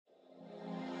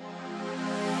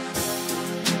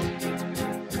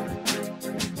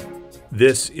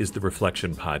This is the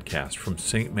Reflection Podcast from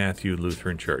St. Matthew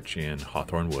Lutheran Church in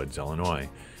Hawthorne Woods, Illinois.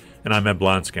 And I'm Ed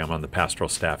Blonsky. I'm on the pastoral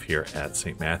staff here at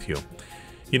St. Matthew.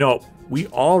 You know, we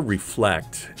all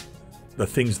reflect the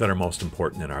things that are most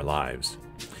important in our lives.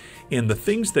 And the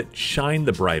things that shine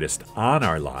the brightest on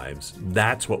our lives,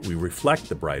 that's what we reflect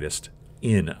the brightest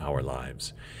in our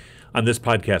lives. On this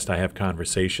podcast, I have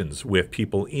conversations with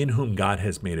people in whom God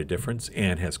has made a difference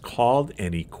and has called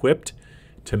and equipped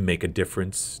to make a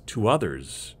difference to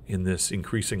others in this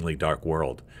increasingly dark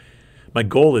world. My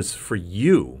goal is for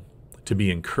you to be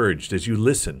encouraged as you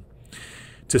listen,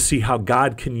 to see how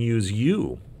God can use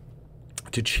you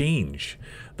to change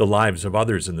the lives of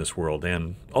others in this world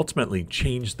and ultimately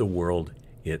change the world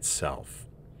itself.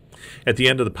 At the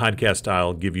end of the podcast,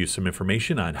 I'll give you some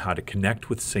information on how to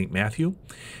connect with St. Matthew,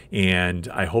 and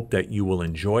I hope that you will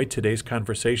enjoy today's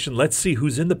conversation. Let's see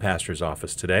who's in the pastor's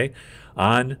office today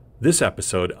on this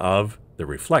episode of the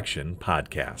Reflection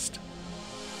Podcast.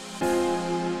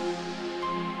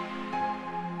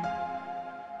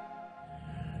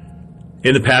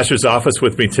 In the pastor's office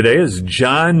with me today is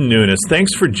John Nunes.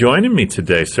 Thanks for joining me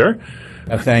today, sir.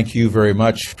 Thank you very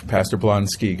much, Pastor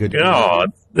Blonsky. Good to be here.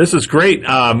 This is great.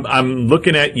 I'm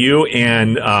looking at you,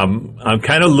 and I'm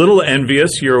kind of a little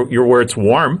envious. You're where it's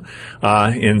warm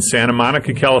in Santa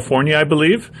Monica, California, I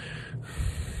believe.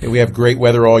 We have great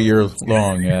weather all year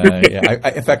long.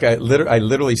 In fact, I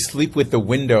literally sleep with the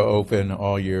window open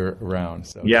all year round.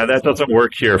 So yeah, that doesn't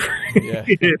work here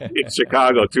in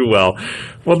Chicago too well.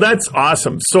 Well, that's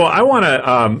awesome. So I want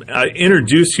to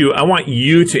introduce you. I want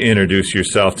you to introduce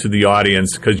yourself to the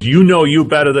audience because you know you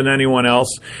better than anyone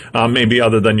else. Maybe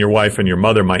other than your wife and your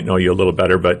mother might know you a little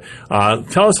better. But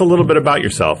tell us a little bit about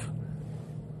yourself.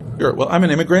 Sure. Well, I'm an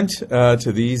immigrant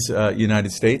to these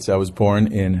United States. I was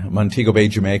born in Montego Bay,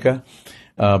 Jamaica,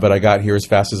 but I got here as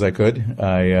fast as I could.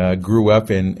 I grew up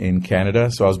in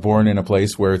Canada, so I was born in a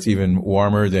place where it's even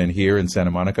warmer than here in Santa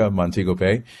Monica, Montego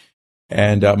Bay.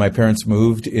 And my parents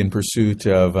moved in pursuit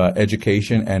of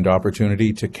education and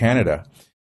opportunity to Canada,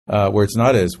 where it's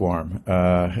not as warm.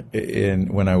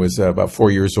 When I was about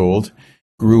 4 years old,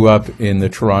 grew up in the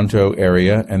Toronto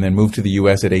area, and then moved to the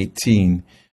U.S. at 18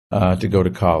 to go to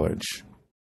college.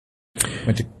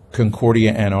 Went to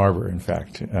Concordia, Ann Arbor, in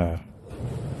fact,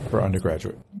 for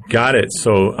undergraduate. Got it.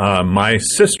 So my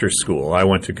sister's school, I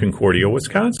went to Concordia,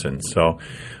 Wisconsin. So,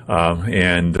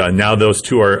 and now those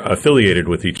two are affiliated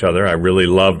with each other. I really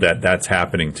love that that's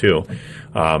happening too.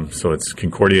 So it's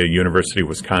Concordia University,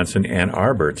 Wisconsin, Ann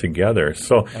Arbor together.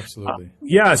 So, absolutely.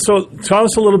 So tell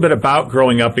us a little bit about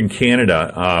growing up in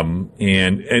Canada,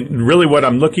 and really what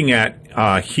I'm looking at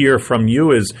here from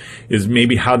you is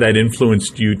maybe how that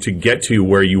influenced you to get to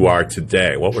where you are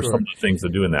today. What were some of the things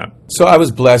that doing that? So I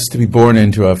was blessed to be born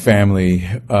into a family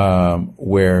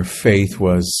where faith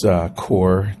was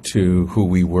core to who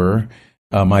we were.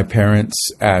 My parents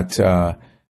at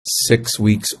 6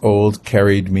 weeks old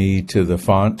carried me to the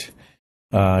font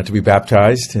to be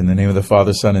baptized in the name of the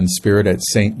Father, Son, and Spirit at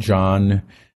St. John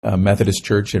Methodist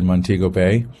Church in Montego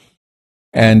Bay.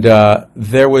 And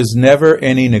there was never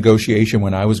any negotiation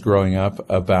when I was growing up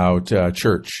about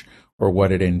church or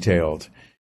what it entailed.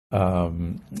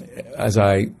 As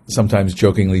I sometimes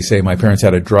jokingly say, my parents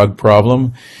had a drug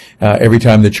problem. Every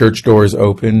time the church doors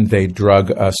opened, they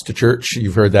drug us to church.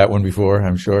 You've heard that one before,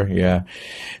 I'm sure. Yeah.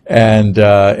 And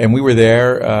we were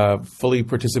there, fully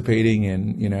participating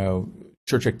in,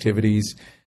 church activities.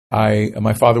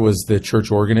 My father was the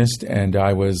church organist and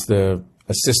I was the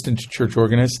assistant church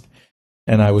organist,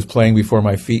 and I was playing before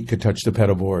my feet could touch the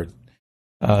pedal board.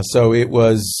 So it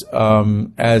was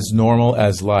as normal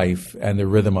as life and the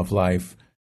rhythm of life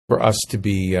for us to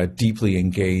be deeply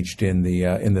engaged in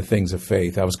the things of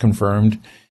faith. I was confirmed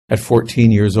at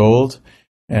 14 years old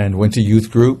and went to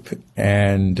youth group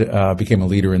and became a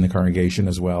leader in the congregation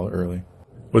as well early.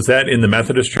 Was that in the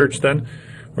Methodist church then?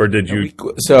 Or did you?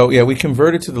 We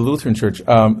converted to the Lutheran church.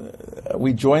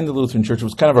 We joined the Lutheran church. It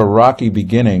was kind of a rocky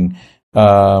beginning.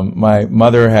 My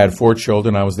mother had 4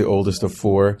 children. I was the oldest of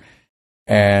 4.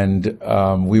 And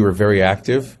we were very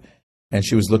active, and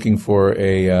she was looking for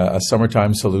a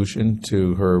summertime solution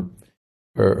to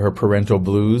her parental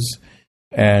blues.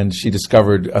 And she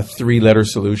discovered a 3-letter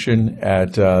solution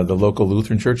at the local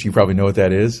Lutheran church. You probably know what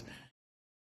that is.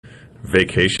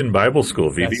 Vacation Bible School,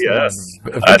 VBS.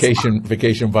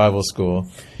 Vacation Bible School.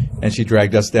 And she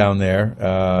dragged us down there,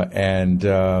 and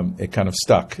it kind of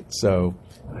stuck. So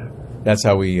that's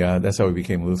how we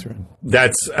became Lutheran.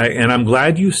 And I'm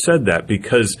glad you said that,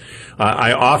 because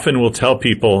I often will tell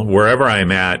people wherever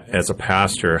I'm at as a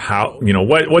pastor,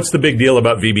 what's the big deal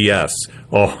about VBS?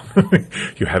 Oh,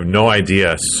 you have no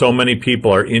idea. So many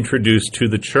people are introduced to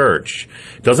the church.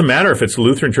 It doesn't matter if it's a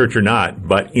Lutheran church or not,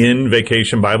 but in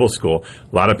Vacation Bible School,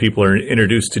 a lot of people are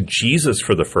introduced to Jesus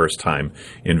for the first time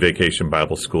in Vacation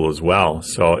Bible School as well.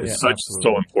 So it's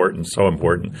so important.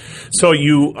 So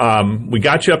we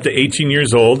got you up to 18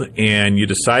 years old, and you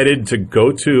decided to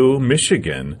go to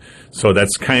Michigan. So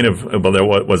that's kind of,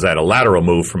 was that a lateral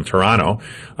move from Toronto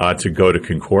to go to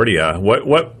Concordia?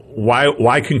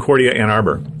 Why Concordia, Ann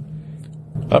Arbor?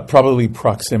 Probably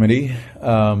proximity,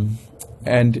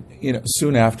 and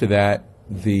soon after that,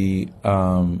 the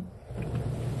kind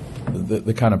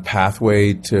of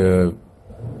pathway to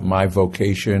my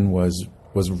vocation was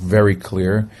very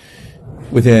clear.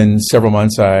 Within several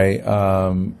months, I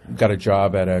got a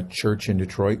job at a church in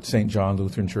Detroit, St. John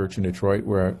Lutheran Church in Detroit.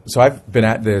 So I've been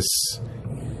at this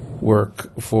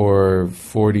work for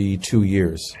 42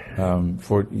 years.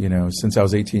 Since I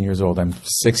was 18 years old. I'm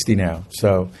 60 now.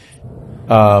 So,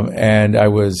 and I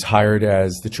was hired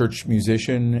as the church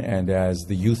musician and as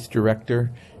the youth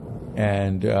director,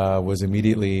 and was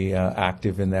immediately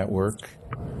active in that work.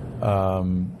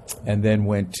 And then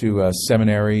went to a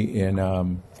seminary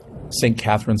in St.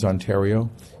 Catharines, Ontario.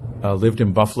 Lived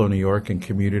in Buffalo, New York, and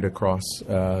commuted across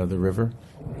the river.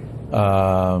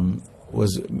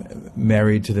 Was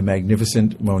married to the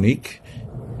magnificent Monique,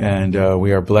 and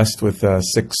we are blessed with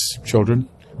 6 children,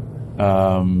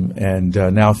 and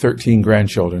now 13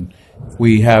 grandchildren.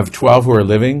 We have 12 who are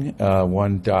living.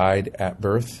 One died at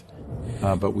birth,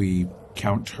 but we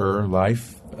count her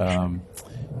life.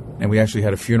 And we actually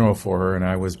had a funeral for her, and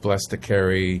I was blessed to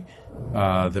carry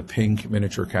the pink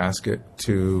miniature casket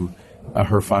to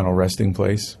her final resting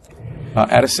place.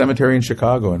 At a cemetery in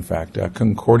Chicago, in fact,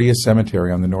 Concordia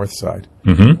Cemetery on the north side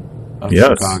of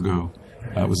Chicago.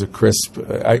 It was a crisp,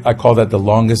 I call that the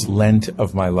longest Lent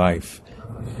of my life.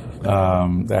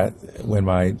 That when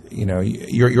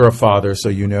you're a father, so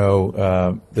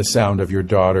the sound of your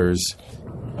daughters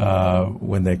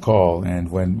when they call.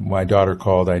 And when my daughter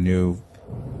called, I knew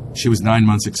she was 9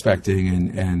 months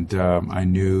expecting, and I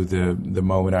knew the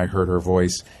moment I heard her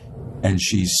voice, and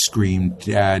she screamed,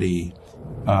 "Daddy!"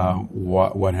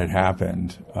 What had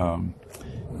happened.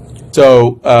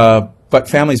 But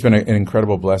family's been an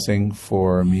incredible blessing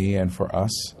for me and for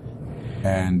us,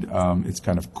 and it's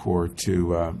kind of core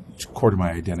to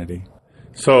my identity.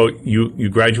 So you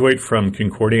graduate from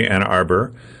Concordia, Ann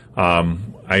Arbor,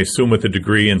 I assume with a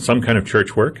degree in some kind of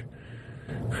church work?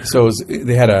 So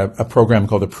they had a program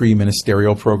called a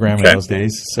pre-ministerial program in those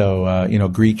days. So,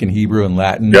 Greek and Hebrew and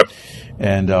Latin. Yep.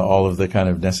 And all of the kind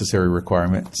of necessary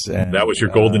requirements. And that was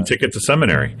your golden ticket to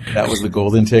seminary. That was the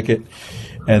golden ticket.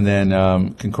 And then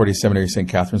Concordia Seminary, St.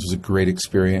 Catharines was a great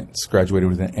experience. Graduated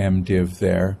with an MDiv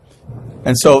there.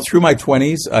 And so through my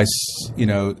 20s, I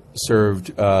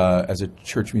served as a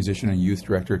church musician and youth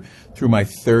director. Through my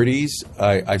 30s,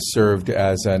 I served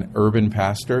as an urban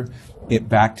pastor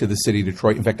back to the city of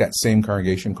Detroit. In fact, that same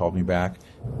congregation called me back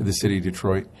to the city of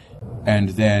Detroit. And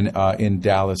then in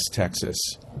Dallas, Texas.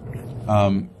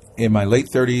 In my late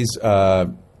 30s,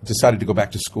 decided to go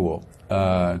back to school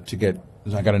I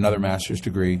got another master's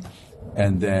degree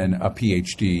and then a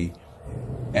PhD.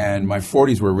 And my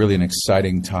 40s were really an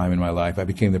exciting time in my life. I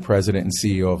became the president and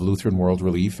CEO of Lutheran World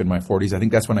Relief in my 40s. I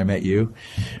think that's when I met you,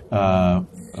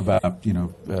 about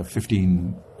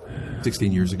 15,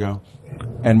 16 years ago,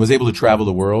 and was able to travel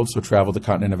the world. So traveled the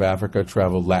continent of Africa,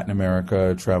 traveled Latin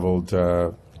America, traveled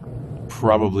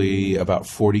probably about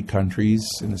 40 countries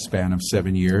in the span of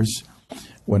 7 years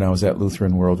when I was at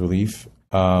Lutheran World Relief,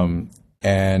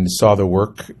 and saw the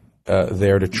work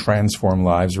there to transform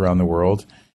lives around the world.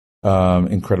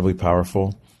 Incredibly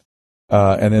powerful.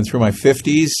 And then through my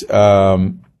 50s,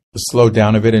 slowed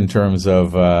down a bit in terms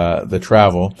of the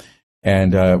travel,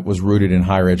 and was rooted in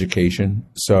higher education.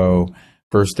 So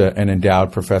first an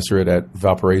endowed professorate at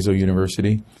Valparaiso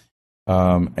University,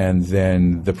 and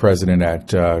then the president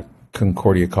at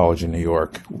Concordia College in New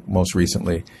York, most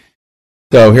recently.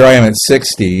 So here I am at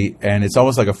 60, and it's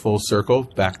almost like a full circle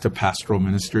back to pastoral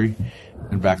ministry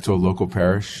and back to a local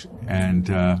parish. And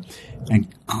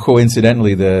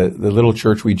coincidentally, the little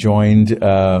church we joined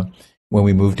when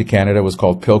we moved to Canada was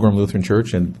called Pilgrim Lutheran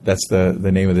Church, and that's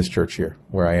the name of this church here,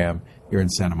 where I am, here in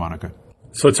Santa Monica.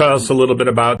 So tell us a little bit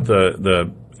about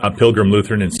the Pilgrim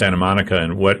Lutheran in Santa Monica,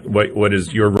 and what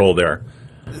is your role there?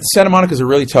 Santa Monica is a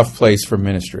really tough place for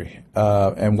ministry,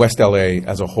 and West LA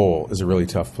as a whole is a really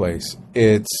tough place.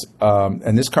 It's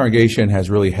and this congregation has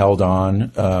really held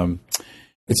on.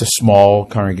 It's a small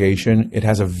congregation. It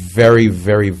has a very,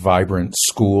 very vibrant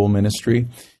school ministry.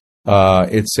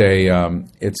 It's a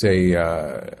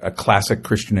classic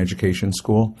Christian education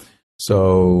school.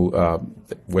 So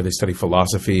where they study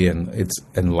philosophy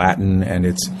and Latin, and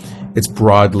it's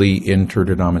broadly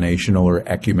interdenominational or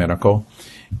ecumenical,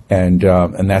 and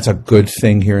that's a good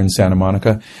thing here in Santa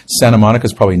Monica. Santa Monica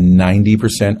is probably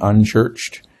 90%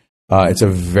 unchurched. It's a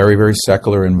very, very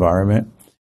secular environment,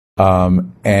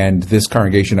 and this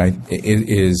congregation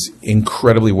is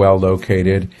incredibly well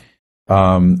located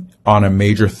on a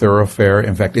major thoroughfare.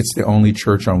 In fact, it's the only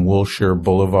church on Wilshire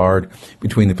Boulevard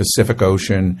between the Pacific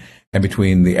Ocean and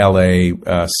between the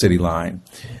LA city line.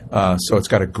 So it's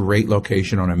got a great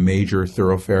location on a major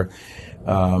thoroughfare,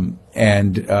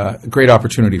 and great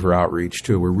opportunity for outreach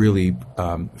too. We're really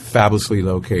fabulously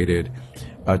located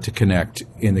to connect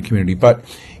in the community. But,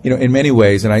 in many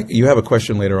ways, and you have a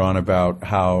question later on about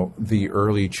how the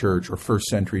early church or first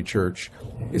century church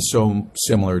is so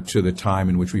similar to the time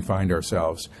in which we find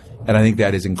ourselves. And I think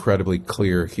that is incredibly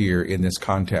clear here in this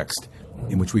context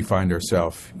in which we find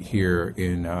ourselves here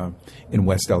in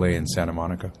West LA and Santa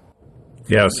Monica.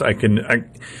 Yes,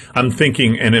 I'm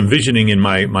thinking and envisioning in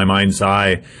my mind's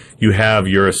eye, you have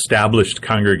your established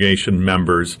congregation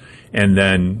members and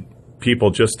then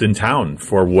people just in town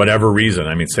for whatever reason.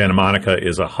 I mean, Santa Monica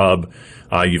is a hub.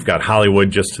 You've got Hollywood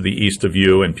just to the east of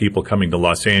you and people coming to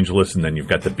Los Angeles, and then you've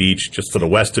got the beach just to the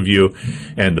west of you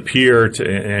and the pier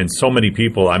and so many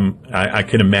people. I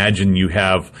can imagine you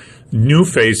have new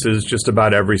faces just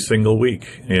about every single week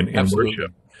in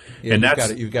worship. Yeah,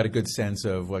 and you've got a good sense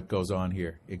of what goes on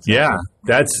here. Exactly. Yeah,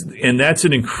 that's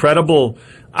an incredible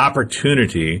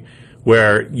opportunity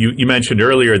where you mentioned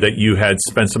earlier that you had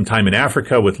spent some time in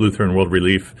Africa with Lutheran World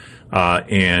Relief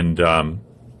and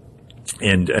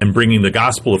bringing the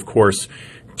gospel, of course,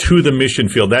 to the mission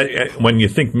field. That when you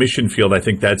think mission field, I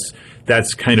think that's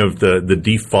kind of the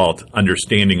default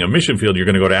understanding of mission field. You're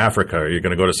going to go to Africa or you're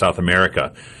going to go to South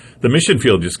America. The mission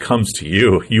field just comes to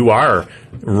you. You are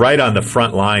right on the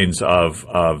front lines of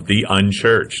the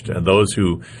unchurched and those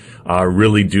who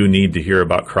really do need to hear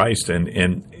about Christ, and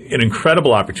an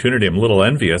incredible opportunity. I'm a little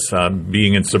envious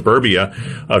being in suburbia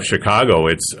of Chicago.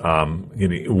 It's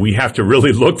we have to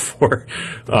really look for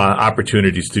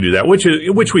opportunities to do that,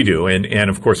 which we do, and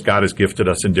of course God has gifted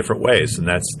us in different ways, and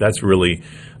that's really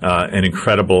an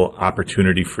incredible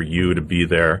opportunity for you to be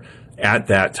there at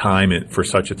that time and for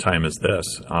such a time as this.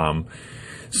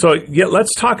 So yeah,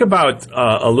 let's talk about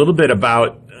a little bit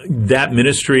about that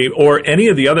ministry or any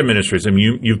of the other ministries. I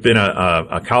mean, you've been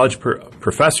a college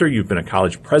professor, you've been a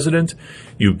college president,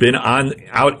 you've been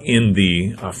out in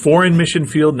the foreign mission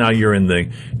field. Now you're in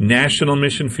the national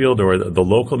mission field or the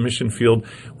local mission field.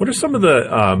 What are some of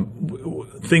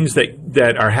the things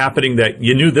that are happening that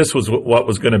you knew this was what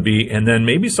was going to be, and then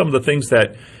maybe some of the things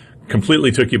that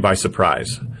completely took you by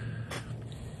surprise?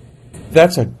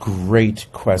 That's a great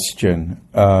question.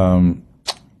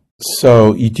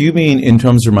 So do you mean in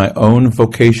terms of my own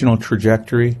vocational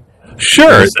trajectory?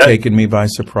 Sure. It's taken me by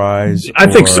surprise? I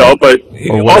think so, but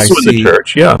also in the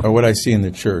church, yeah. Or what I see in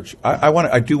the church.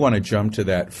 I do want to jump to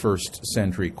that first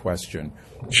century question.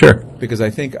 Sure. Because I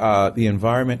think the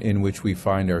environment in which we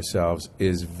find ourselves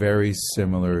is very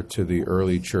similar to the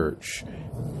early church.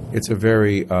 It's a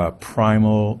very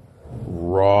primal,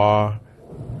 raw.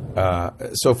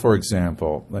 So, for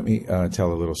example, let me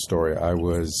tell a little story. I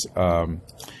was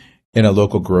in a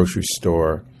local grocery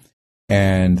store,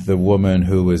 and the woman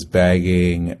who was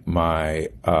bagging my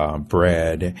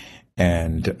bread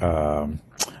and I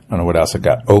don't know what else I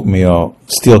got, oatmeal,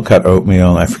 steel-cut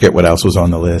oatmeal, and I forget what else was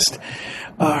on the list.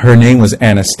 Her name was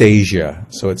Anastasia,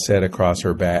 so it said across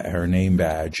her name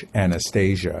badge,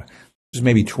 Anastasia. She was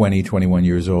maybe 20, 21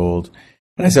 years old.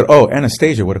 And I said, "Oh,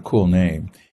 Anastasia, what a cool name."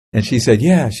 And she said,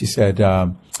 "Yeah," she said,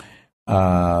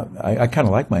 I kind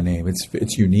of like my name.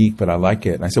 It's unique, but I like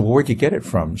it. And I said, "Well, where'd you get it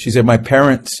from?" She said, "My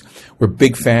parents were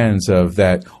big fans of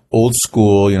that old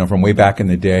school, from way back in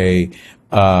the day,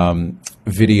 cartoon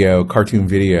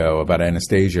video about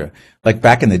Anastasia. Like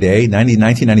back in the day,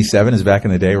 1997 is back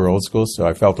in the day. We're old school." So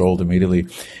I felt old immediately.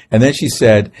 And then she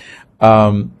said,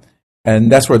 and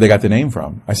that's where they got the name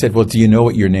from. I said, "Well, do you know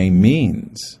what your name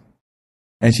means?"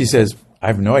 And she says, "I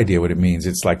have no idea what it means.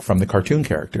 It's like from the cartoon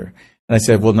character." And I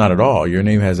said, "Well, not at all. Your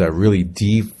name has a really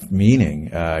deep meaning.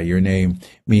 Your name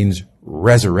means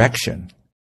resurrection."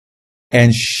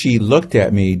 And she looked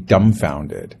at me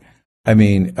dumbfounded. I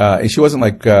mean, she wasn't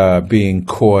like being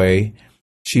coy.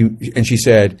 She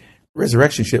said,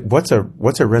 "Resurrection? What's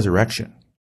a resurrection?"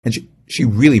 And she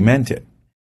really meant it.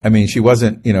 I mean, she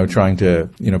wasn't, trying to,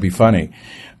 be funny.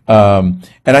 And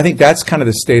I think that's kind of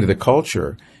the state of the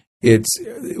culture.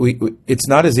 it's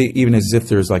not even as if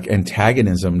there's like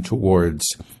antagonism towards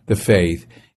the faith.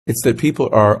 It's that people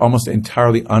are almost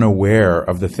entirely unaware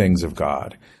of the things of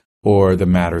God or the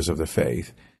matters of the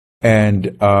faith. And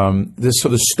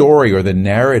the story or the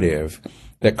narrative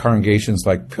that congregations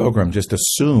like Pilgrim just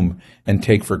assume and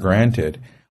take for granted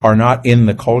are not in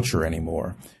the culture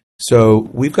anymore. So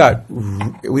we've got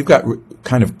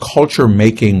kind of culture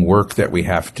making work that we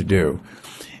have to do.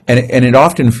 And it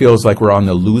often feels like we're on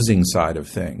the losing side of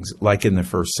things, like in the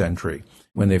first century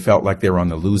when they felt like they were on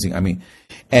the losing. I mean,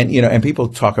 and people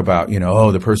talk about,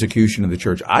 the persecution of the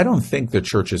church. I don't think the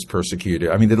church is persecuted.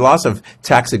 I mean, the loss of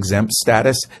tax exempt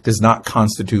status does not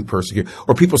constitute persecution,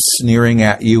 or people sneering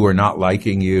at you or not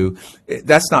liking you.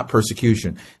 That's not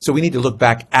persecution. So we need to look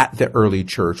back at the early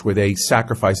church where they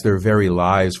sacrificed their very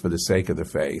lives for the sake of the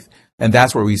faith. And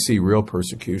that's where we see real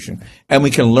persecution. And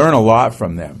we can learn a lot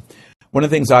from them. One of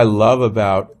the things I love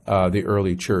about the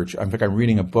early church, in fact, I'm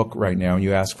reading a book right now, and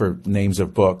you ask for names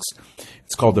of books.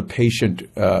 It's called The Patient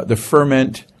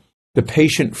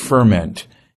Ferment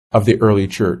of the Early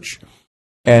Church.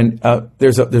 And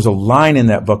there's a line in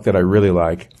that book that I really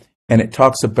like, and it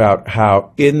talks about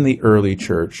how in the early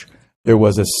church there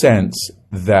was a sense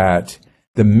that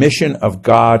the mission of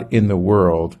God in the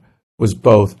world was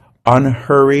both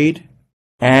unhurried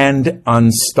and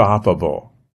unstoppable.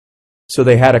 So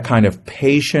they had a kind of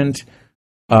patient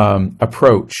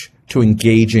approach to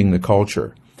engaging the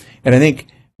culture. And I think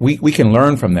we can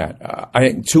learn from that. I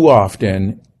think too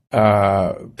often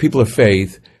people of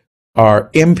faith are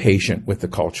impatient with the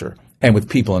culture and with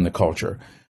people in the culture.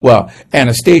 Well,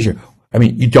 Anastasia, I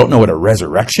mean, you don't know what a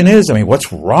resurrection is? I mean,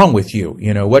 what's wrong with you?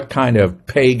 What kind of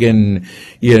pagan,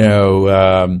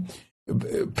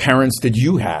 parents did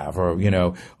you have? Or,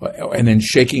 and then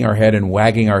shaking our head and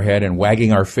wagging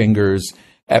our fingers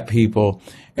at people.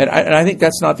 And I think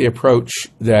that's not the approach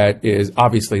that is,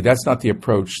 obviously, that's not the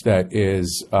approach that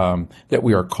is, that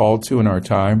we are called to in our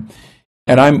time.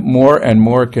 And I'm more and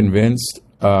more convinced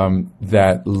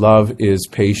that love is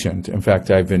patient. In fact,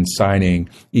 I've been signing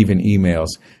even emails.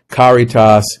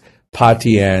 Caritas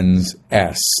patiens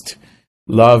est.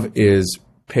 Love is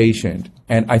patient.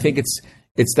 And I think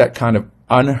it's that kind of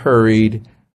unhurried,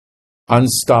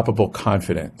 unstoppable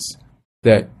confidence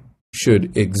that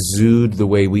should exude the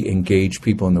way we engage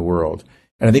people in the world.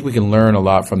 And I think we can learn a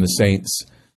lot from the saints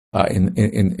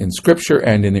in Scripture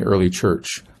and in the early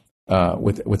church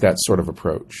with that sort of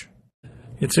approach.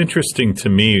 It's interesting to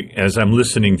me as I'm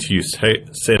listening to you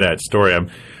say that story.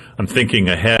 I'm thinking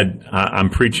ahead. I'm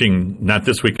preaching not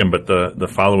this weekend, but the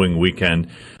following weekend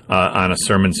on a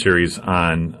sermon series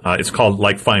on. It's called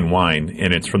Like Fine Wine,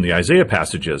 and it's from the Isaiah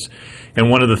passages. And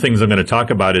one of the things I'm going to talk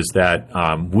about is that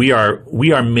we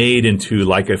are made into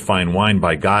like a fine wine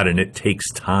by God, and it takes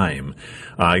time.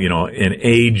 An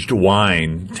aged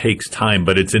wine takes time,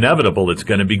 but it's inevitable. It's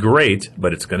going to be great,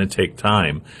 but it's going to take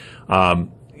time.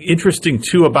 Interesting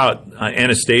too about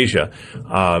Anastasia.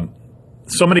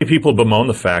 So many people bemoan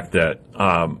the fact that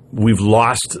we've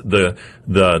lost the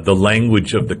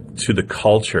language to the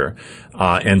culture,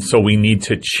 and so we need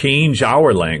to change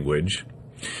our language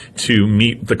to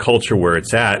meet the culture where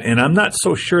it's at. And I'm not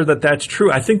so sure that that's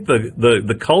true. I think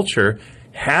the culture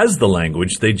has the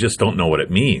language; they just don't know what it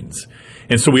means.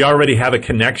 And so we already have a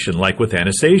connection, like with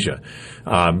Anastasia.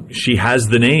 She has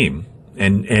the name,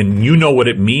 and you know what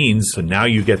it means. So now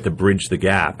you get to bridge the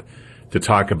gap to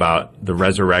talk about the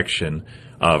resurrection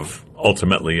of,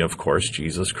 ultimately, of course,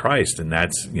 Jesus Christ. And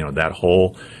that's, that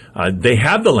whole, they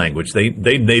have the language. They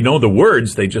know the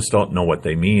words. They just don't know what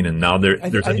they mean. And now there's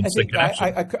an instant connection.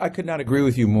 I could not agree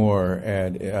with you more,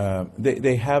 Ed.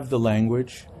 They have the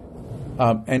language.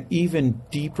 And even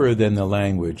deeper than the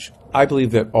language, I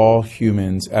believe that all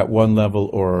humans at one level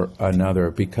or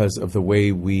another, because of the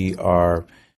way we are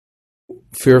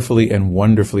fearfully and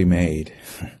wonderfully made,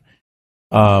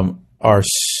 are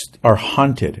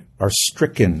haunted, are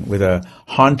stricken with a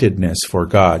hauntedness for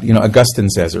God. Augustine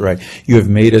says it, right? You have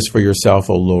made us for yourself,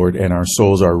 O Lord, and our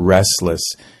souls are restless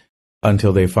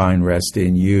until they find rest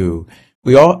in you.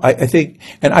 We all, I think,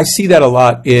 and I see that a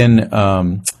lot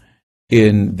in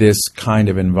this kind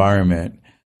of environment.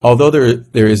 Although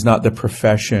there is not the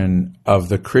profession of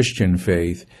the Christian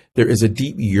faith, there is a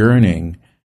deep yearning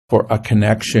for a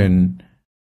connection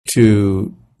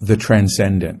to the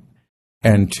transcendent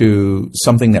and to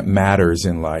something that matters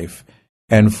in life,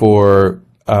 and for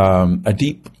a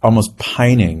deep, almost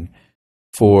pining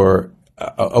for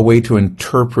a way to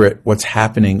interpret what's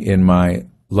happening in my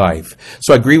life.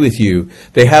 So I agree with you.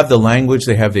 They have the language,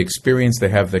 they have the experience, they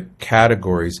have the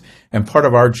categories, and part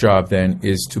of our job then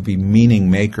is to be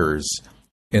meaning makers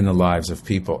in the lives of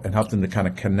people and help them to kind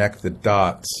of connect the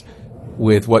dots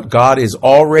with what God is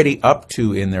already up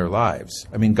to in their lives.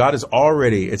 I mean, God is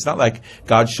already, it's not like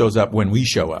God shows up when we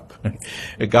show up.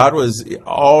 God was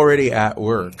already at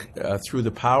work through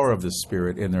the power of the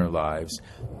Spirit in their lives.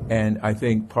 And I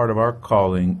think part of our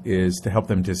calling is to help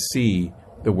them to see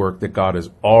the work that God is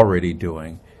already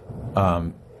doing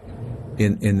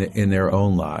in their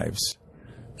own lives.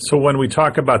 So when we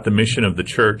talk about the mission of the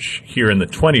church here in the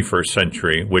 21st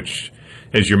century, which,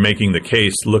 as you're making the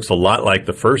case, looks a lot like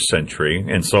the first century,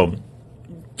 and so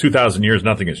 2,000 years,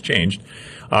 nothing has changed.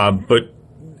 But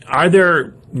are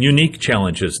there unique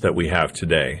challenges that we have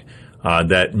today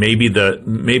that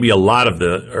maybe a lot of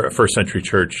the first century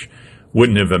church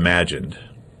wouldn't have imagined?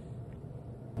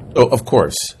 Oh, of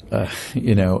course.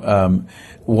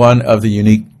 One of the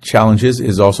unique challenges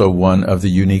is also one of the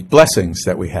unique blessings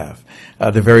that we have.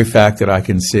 The very fact that I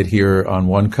can sit here on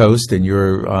one coast and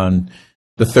you're on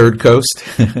the third coast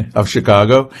of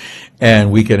Chicago,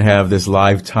 and we can have this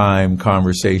live-time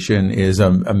conversation is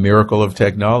a miracle of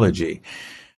technology.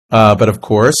 But of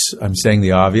course, I'm saying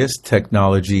the obvious,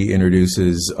 technology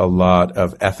introduces a lot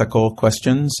of ethical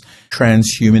questions.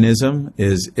 Transhumanism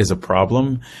is a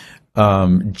problem.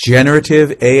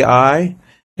 Generative AI,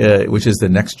 which is the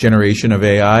next generation of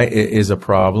AI, is a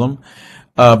problem.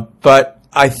 But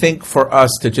I think for us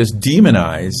to just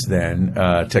demonize then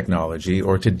technology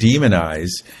or to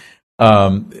demonize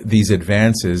these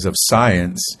advances of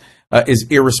science is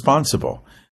irresponsible.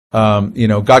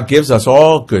 God gives us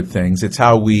all good things. It's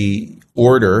how we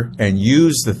order and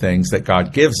use the things that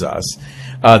God gives us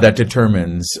that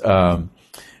determines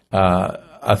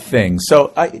a thing.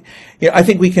 So I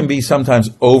think we can be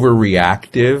sometimes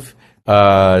overreactive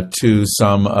to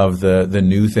some of the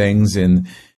new things in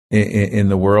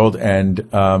the world, and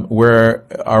where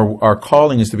our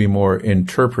calling is to be more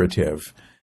interpretive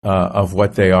of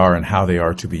what they are and how they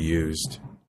are to be used.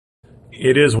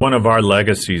 It is one of our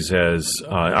legacies as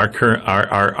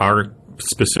our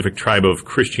specific tribe of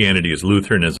Christianity is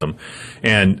Lutheranism,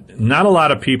 and not a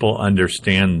lot of people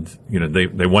understand.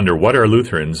 They wonder, what are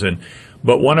Lutherans?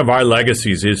 But one of our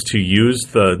legacies is to use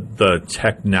the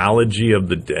technology of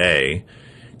the day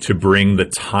to bring the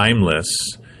timeless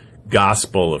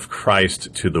gospel of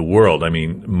Christ to the world. I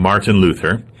mean, Martin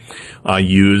Luther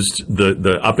used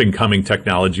the up-and-coming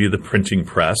technology of the printing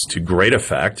press to great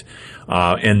effect.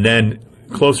 And then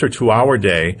closer to our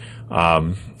day,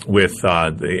 with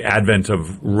the advent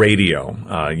of radio,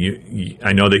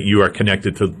 I know that you are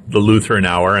connected to the Lutheran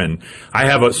Hour, and I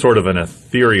have a sort of an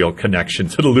ethereal connection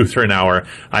to the Lutheran Hour.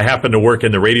 I happen to work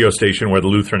in the radio station where the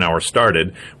Lutheran Hour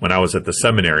started when I was at the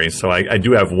seminary, so I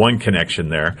do have one connection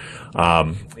there.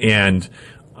 And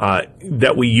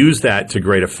that we use that to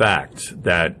great effect,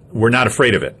 that we're not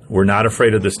afraid of it. We're not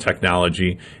afraid of this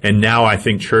technology. And now I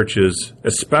think churches,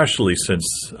 especially since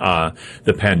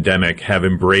the pandemic, have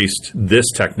embraced this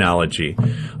technology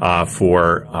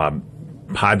for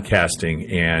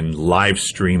podcasting and live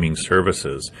streaming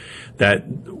services, that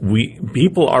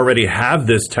people already have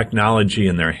this technology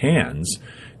in their hands.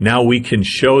 Now we can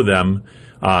show them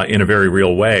in a very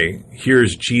real way,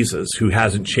 here's Jesus, who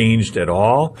hasn't changed at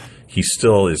all. He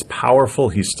still is powerful.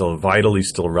 He's still vital. He's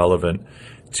still relevant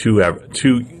to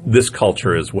this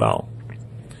culture as well.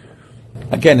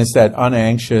 Again, it's that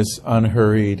unanxious,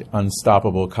 unhurried,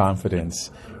 unstoppable confidence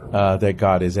that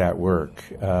God is at work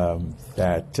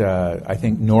that I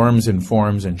think norms and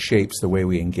forms and shapes the way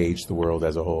we engage the world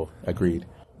as a whole. Agreed.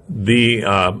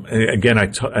 Again,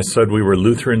 I said we were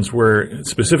Lutherans. We're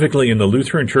specifically in the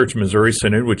Lutheran Church Missouri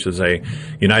Synod, which is a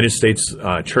United States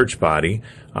church body,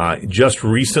 just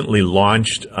recently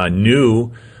launched a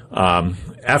new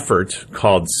effort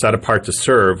called Set Apart to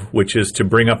Serve, which is to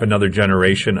bring up another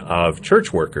generation of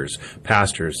church workers,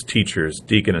 pastors, teachers,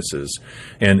 deaconesses,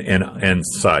 and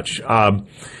such. And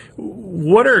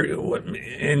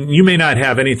you may not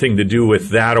have anything to do with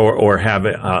that or have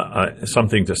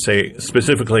something to say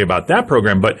specifically about that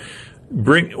program, but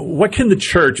what can the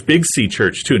church, Big C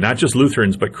church too, not just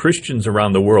Lutherans, but Christians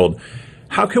around the world,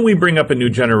 how can we bring up a new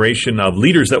generation of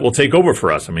leaders that will take over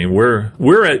for us? I mean, we're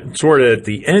sort of at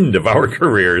the end of our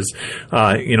careers,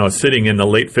 sitting in the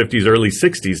late 50s, early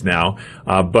 60s now.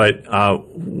 But how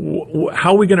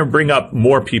are we going to bring up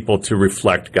more people to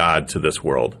reflect God to this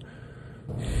world?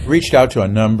 Reached out to a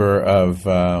number of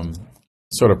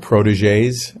sort of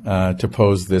proteges to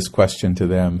pose this question to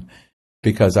them,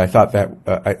 because I thought that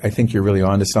I think you're really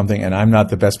onto something, and I'm not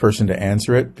the best person to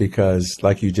answer it because,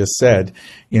 like you just said,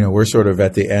 we're sort of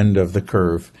at the end of the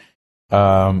curve.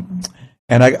 And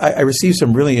I received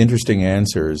some really interesting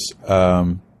answers.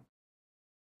 And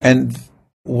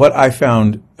what I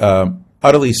found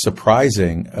utterly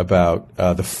surprising about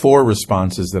the 4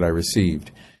 responses that I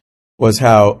received was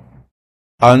how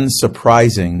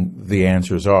unsurprising the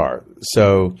answers are.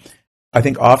 So I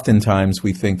think oftentimes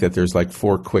we think that there's like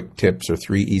 4 quick tips or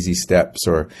 3 easy steps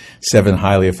or 7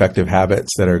 highly effective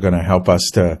habits that are going to help us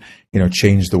to,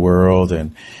 change the world.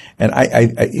 And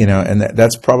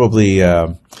that's probably,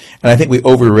 and I think we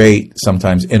overrate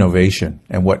sometimes innovation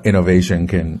and what innovation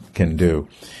can do.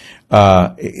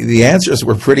 The answers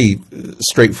were pretty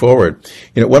straightforward.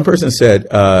 One person said,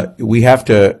 we have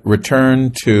to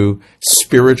return to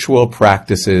spiritual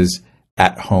practices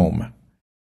at home.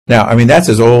 Now, I mean, that's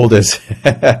as old as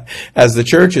as the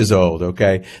church is old,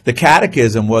 okay? The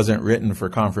catechism wasn't written for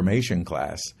confirmation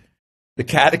class. The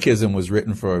catechism was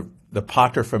written for the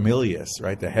paterfamilias,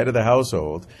 right, the head of the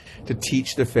household, to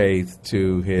teach the faith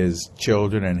to his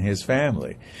children and his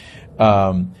family.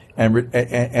 And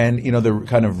the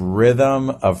kind of rhythm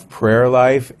of prayer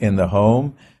life in the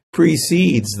home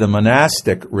precedes the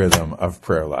monastic rhythm of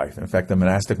prayer life. In fact, the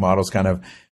monastic model is kind of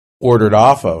ordered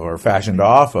off of or fashioned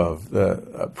off of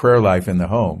the prayer life in the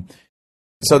home.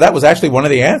 So that was actually one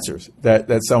of the answers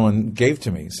that someone gave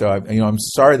to me. So I'm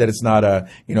sorry that it's not a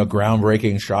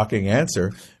groundbreaking, shocking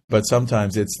answer, but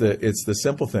sometimes it's the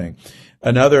simple thing.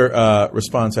 Another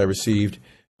response I received,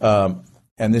 and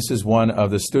this is one of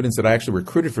the students that I actually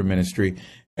recruited for ministry,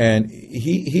 and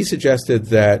he suggested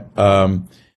that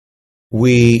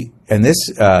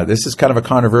this is kind of a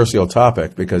controversial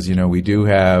topic because we do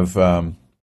have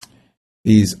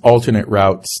these alternate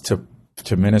routes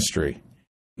to ministry.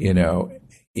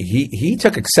 He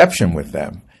took exception with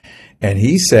them, and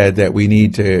he said that we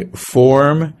need to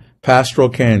form pastoral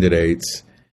candidates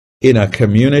in a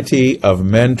community of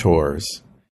mentors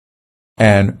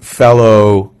and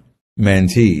fellow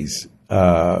mentees,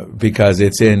 because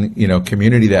it's in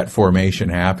community that formation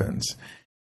happens.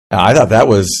 I thought that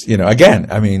was again,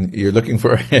 I mean, you're looking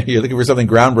for something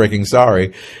groundbreaking.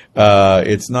 Sorry,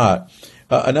 it's not.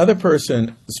 Another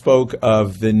person spoke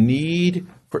of the need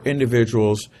for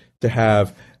individuals to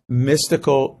have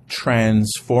mystical,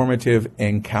 transformative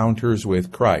encounters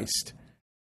with Christ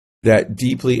that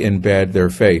deeply embed their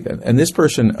faith. And this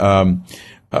person from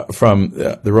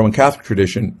the Roman Catholic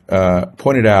tradition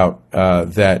pointed out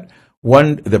that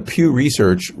the Pew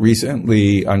Research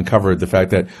recently uncovered the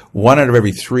fact that 1 out of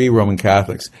every 3 Roman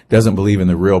Catholics doesn't believe in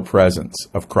the real presence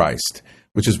of Christ,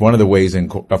 which is one of the ways,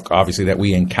 obviously, that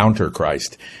we encounter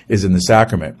Christ is in the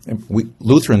sacrament. And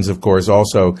Lutherans, of course,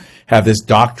 also have this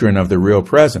doctrine of the real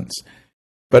presence.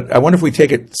 But I wonder if we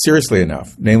take it seriously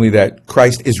enough, namely that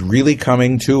Christ is really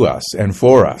coming to us and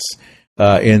for us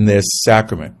in this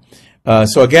sacrament.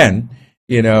 So again,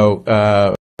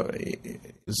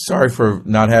 sorry for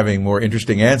not having more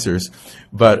interesting answers,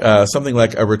 but something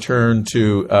like a return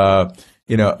to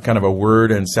kind of a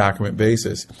word and sacrament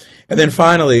basis. And then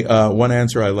finally, one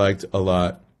answer I liked a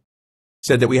lot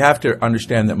said that we have to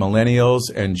understand that millennials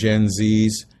and Gen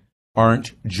Zs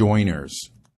aren't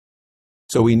joiners.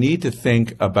 So we need to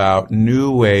think about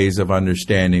new ways of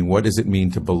understanding what does it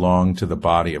mean to belong to the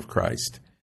body of Christ.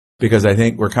 Because I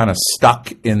think we're kind of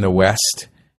stuck in the West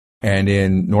and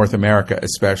in North America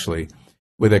especially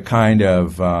with a kind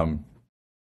of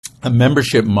a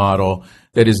membership model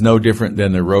that is no different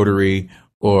than the Rotary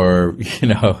or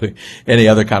any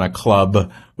other kind of club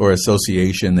or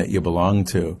association that you belong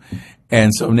to.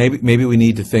 And so maybe we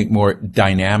need to think more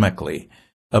dynamically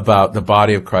about the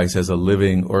body of Christ as a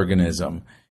living organism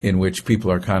in which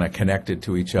people are kind of connected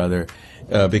to each other,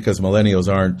 because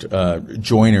millennials aren't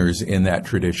joiners in that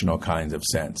traditional kind of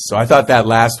sense. So I thought that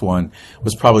last one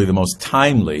was probably the most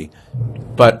timely.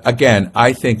 But again,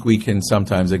 I think we can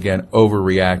sometimes,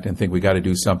 overreact and think we got to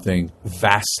do something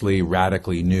vastly,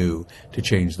 radically new to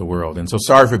change the world. And so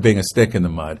sorry for being a stick in the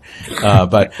mud.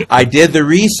 But I did the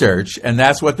research, and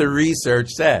that's what the research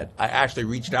said. I actually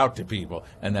reached out to people,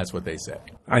 and that's what they said.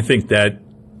 I think that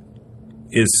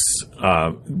is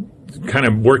kind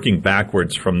of working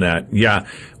backwards from that. Yeah,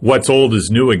 what's old is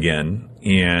new again.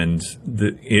 And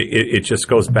it just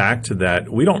goes back to that.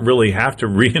 We don't really have to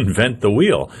reinvent the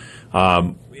wheel.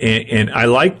 And I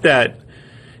like that.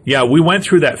 Yeah, we went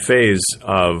through that phase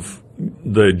of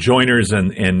the joiners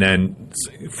and then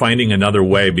finding another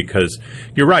way, because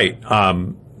you're right.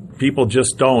 People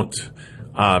just don't.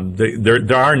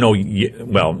 There are no,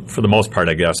 well, for the most part,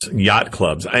 I guess, yacht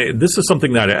clubs. This is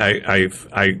something that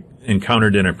I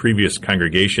encountered in a previous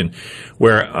congregation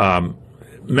where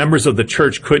members of the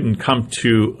church couldn't come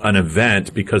to an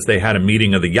event because they had a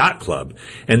meeting of the yacht club,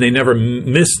 and they never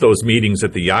missed those meetings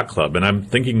at the yacht club. And I'm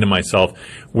thinking to myself,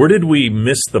 where did we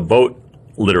miss the boat,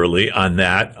 literally, on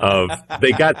that?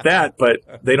 They got that, but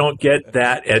they don't get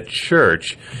that at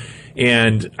church.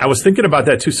 And I was thinking about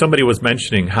that too. Somebody was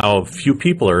mentioning how few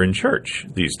people are in church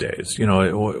these days. You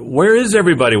know, where is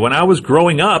everybody? When I was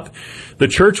growing up, the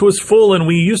church was full and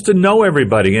we used to know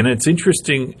everybody. And it's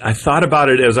interesting. I thought about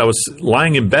it as I was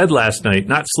lying in bed last night,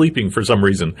 not sleeping for some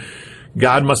reason.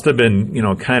 God must have been, you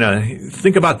know, kind of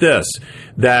think about this,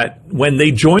 that when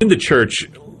they joined the church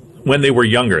when they were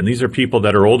younger, and these are people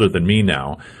that are older than me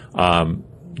now,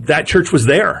 that church was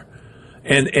there.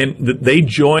 And they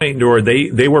joined, or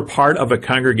they were part of a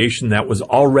congregation that was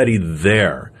already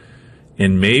there.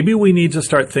 And maybe we need to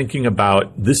start thinking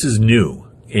about this is new.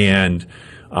 And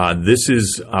this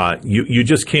is, you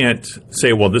just can't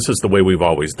say, well, this is the way we've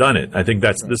always done it. I think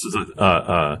this is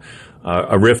a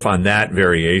riff on that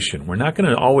variation. We're not going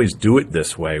to always do it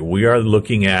this way. We are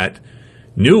looking at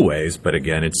new ways, but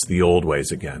again, it's the old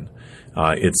ways again.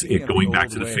 It's going back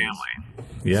to the family.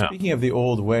 Yeah. Speaking of the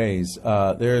old ways,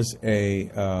 there's a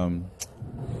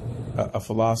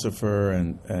philosopher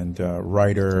and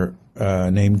writer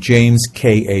named James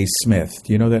K.A. Smith.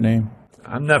 Do you know that name?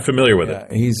 I'm not familiar with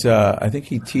it. He's I think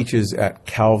he teaches at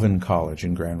Calvin College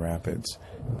in Grand Rapids,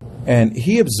 and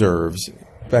he observes,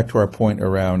 back to our point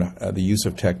around the use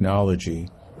of technology,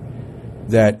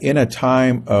 that in a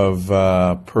time of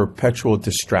perpetual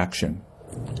distraction,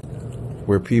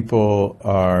 where people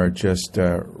are just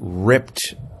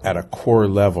ripped at a core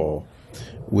level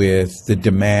with the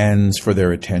demands for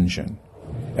their attention.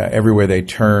 Everywhere they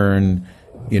turn,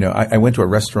 you know, I went to a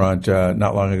restaurant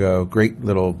not long ago, great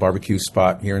little barbecue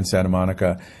spot here in Santa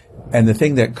Monica, and the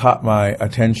thing that caught my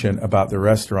attention about the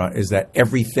restaurant is that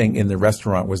everything in the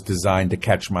restaurant was designed to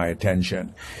catch my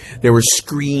attention. There were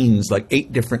screens, like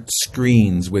 8 different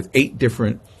screens with 8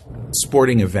 different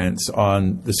sporting events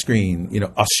on the screen, you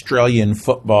know, Australian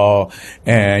football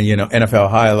and, you know, NFL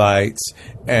highlights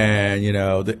and, you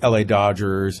know, the LA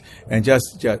Dodgers and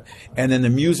just and then the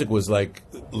music was like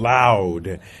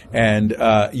loud and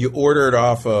you ordered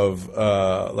off of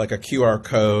like a QR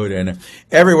code, and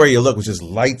everywhere you look was just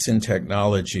lights and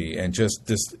technology and just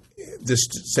this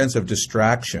sense of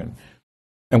distraction.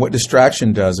 And what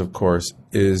distraction does, of course,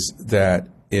 is that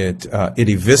it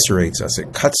eviscerates us.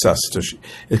 It cuts us.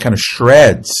 It kind of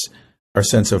shreds our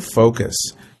sense of focus.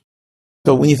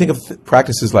 So when you think of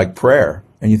practices like prayer,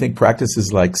 and you think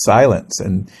practices like silence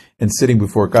and sitting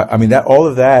before God, I mean, all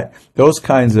of that, those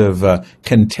kinds of the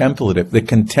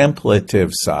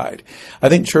contemplative side. I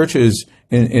think churches,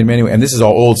 in many ways, and this is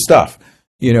all old stuff,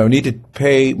 you know, need to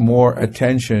pay more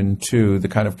attention to the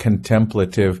kind of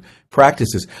contemplative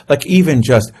practices, like even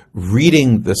just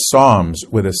reading the Psalms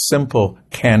with a simple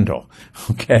candle,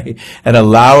 okay, and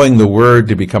allowing the Word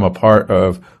to become a part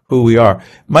of who we are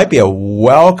might be a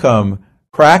welcome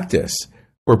practice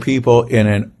for people in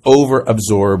an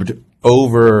over-absorbed, in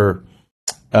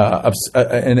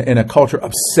a culture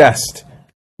obsessed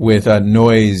with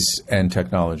noise and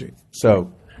technology.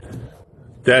 So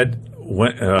that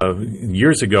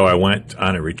years ago, I went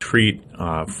on a retreat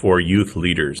for youth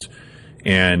leaders,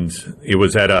 and it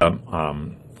was at a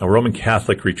Roman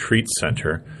Catholic retreat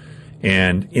center.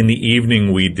 And in the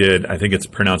evening, we did, I think it's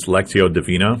pronounced Lectio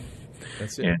Divina.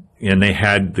 That's it. And they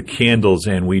had the candles,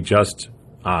 and we just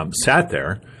sat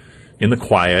there in the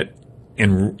quiet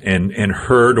and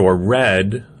heard or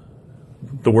read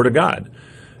the Word of God.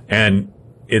 And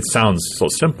it sounds so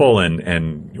simple,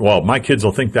 and well, my kids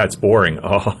will think that's boring.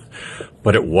 Oh,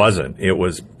 but it wasn't. It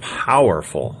was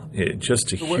powerful. Just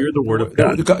to hear the Word of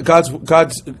God. God's.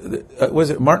 Was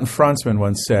it Martin Franzmann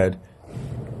once said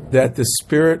that the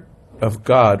Spirit of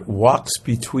God walks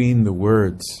between the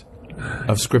words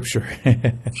of Scripture,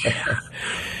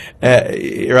 right?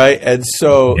 And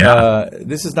so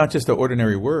this is not just an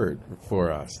ordinary word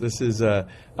for us. This is a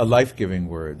life-giving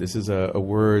word. This is a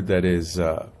word that is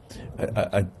a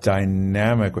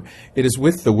dynamic. It is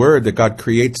with the Word that God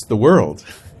creates the world.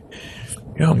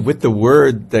 Yeah. With the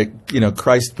Word that, you know,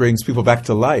 Christ brings people back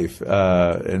to life,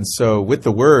 and so with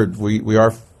the Word we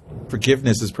are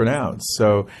forgiveness is pronounced.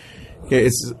 So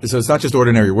it's not just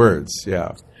ordinary words.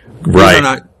 Yeah, right. They're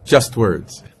not just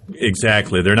words.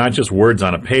 Exactly. They're not just words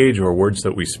on a page or words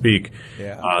that we speak.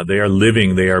 Yeah. They are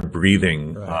living. They are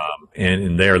breathing, right.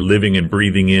 And they are living and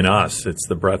breathing in us. It's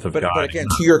the breath of God. But again,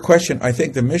 to your question, I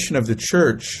think the mission of the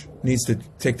church needs to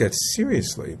take that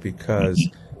seriously, because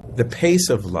the pace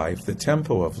of life, the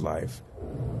tempo of life,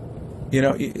 you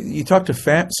know, you talk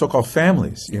to so-called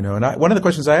families, you know, and one of the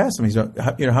questions I ask them is,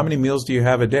 you know, how many meals do you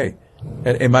have a day?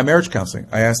 In my marriage counseling,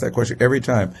 I ask that question every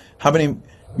time. How many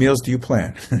meals do you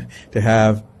plan to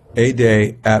have a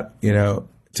day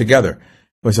together?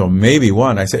 So maybe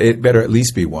one. I said it better at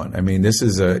least be one. I mean, this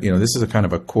is a kind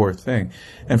of a core thing,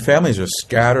 and families are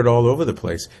scattered all over the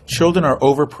place. Children are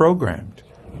overprogrammed.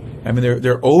 I mean,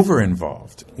 they're over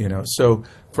involved, So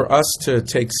for us to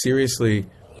take seriously,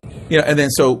 and then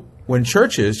so when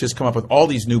churches just come up with all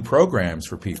these new programs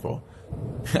for people,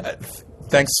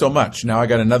 thanks so much. Now I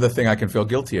got another thing I can feel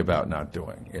guilty about not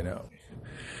doing,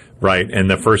 Right, and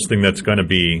the first thing that's going to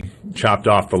be chopped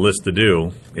off the list to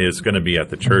do is going to be at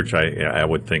the church, I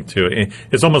would think, too.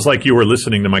 It's almost like you were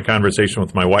listening to my conversation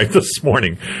with my wife this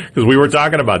morning, because we were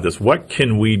talking about this. What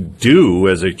can we do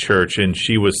as a church? And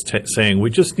she was saying, we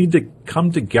just need to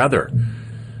come together,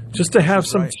 just to have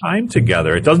some time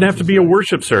together. It doesn't have to be a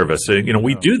worship service.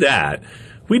 We do that.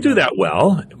 We do that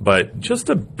well, but just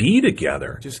to be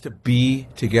together. Just to be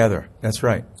together. That's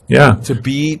right. Yeah. To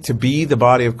be the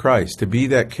body of Christ, to be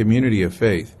that community of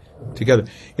faith together.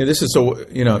 This is so,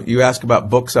 you ask about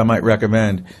books I might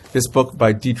recommend. This book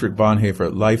by Dietrich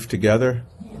Bohnhoeffer, Life Together.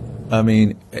 I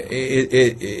mean,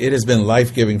 it has been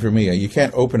life-giving for me. You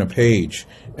can't open a page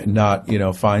and not,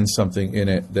 find something in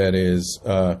it that is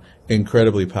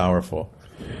incredibly powerful.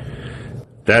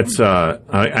 That's I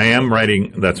am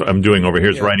writing. That's what I'm doing over here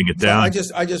is writing it down.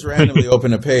 So I just randomly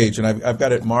open a page, and I've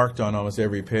got it marked on almost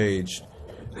every page.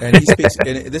 And he speaks,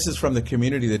 and this is from the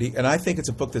community and I think it's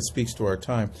a book that speaks to our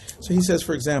time. So he says,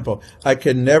 for example, I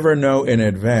can never know in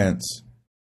advance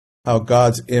how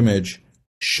God's image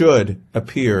should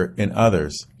appear in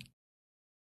others.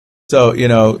 So,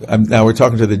 now we're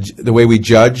talking to the way we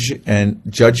judge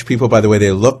people by the way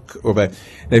they look, and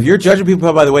if you're judging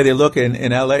people by the way they look in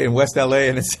LA, in West LA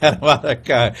and in Santa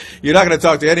Monica, you're not going to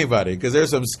talk to anybody because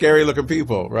there's some scary looking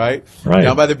people, right?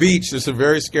 Down by the beach, there's some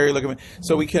very scary looking.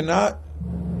 So we can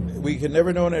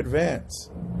never know in advance.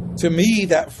 To me,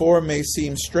 that form may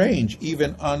seem strange,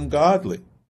 even ungodly.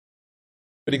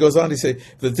 But he goes on to say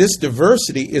that this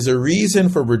diversity is a reason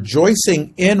for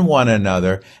rejoicing in one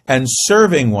another and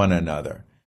serving one another.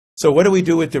 So what do we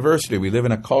do with diversity? We live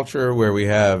in a culture where we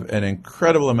have an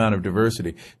incredible amount of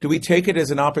diversity. Do we take it as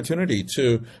an opportunity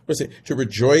to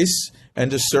rejoice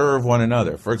and to serve one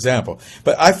another? For example,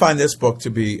 but I find this book to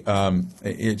be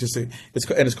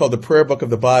it's called the Prayer Book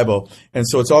of the Bible, and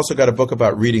so it's also got a book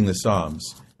about reading the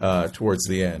Psalms towards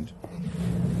the end.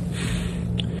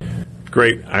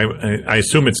 Great. I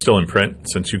assume it's still in print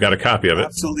since you got a copy of it.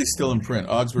 Absolutely still in print.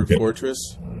 Augsburg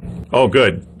Fortress. Oh,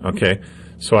 good. Okay.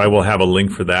 So I will have a link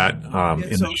for that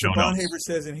in the show notes. Bohnhoeffer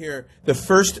says in here, the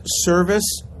first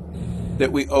service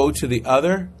that we owe to the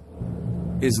other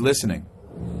is listening,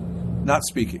 not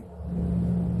speaking,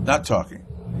 not talking,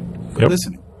 but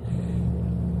listening.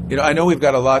 I know we've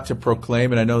got a lot to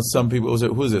proclaim, and I know some people,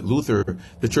 who is it? Luther,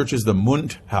 the church is the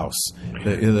Mundhaus,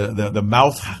 the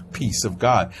mouthpiece of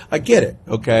God. I get it,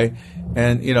 okay?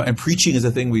 And, and preaching is a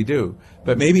thing we do.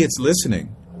 But maybe it's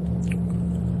listening.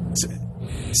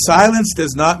 Silence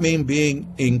does not mean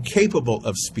being incapable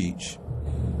of speech,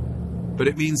 but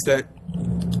it means that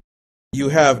you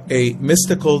have a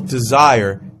mystical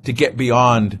desire to get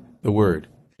beyond the word.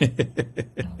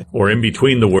 Or in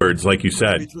between the words, like you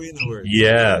said. In between the words.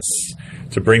 Yes,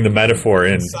 to bring the metaphor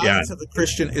in. The silence of the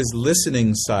Christian is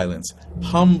listening silence,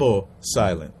 humble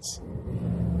silence.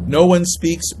 No one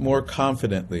speaks more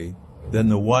confidently than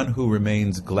the one who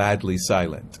remains gladly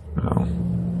silent. Oh,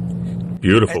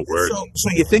 beautiful word.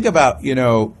 So you think about,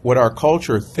 what our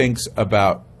culture thinks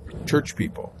about church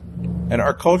people. And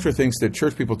our culture thinks that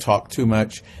church people talk too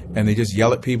much and they just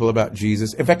yell at people about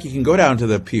Jesus. In fact, you can go down to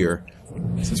the pier,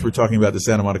 since we're talking about the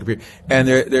Santa Monica Pier, and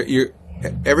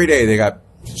every day they got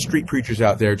street preachers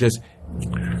out there just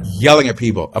yelling at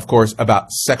people, of course, about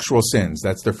sexual sins.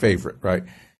 That's their favorite, right?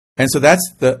 And so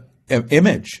that's the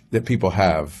image that people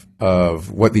have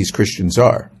of what these Christians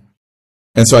are.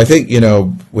 And so I think,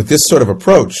 with this sort of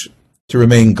approach, to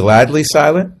remain gladly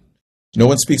silent, no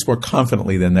one speaks more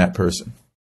confidently than that person.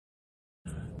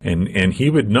 And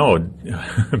he would know,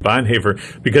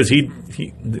 Bohnhoeffer, because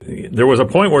there was a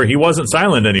point where he wasn't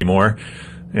silent anymore,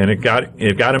 and it got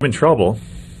him in trouble.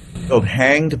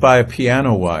 Hanged by a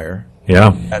piano wire.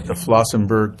 Yeah. At the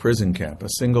Flossenburg prison camp, a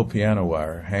single piano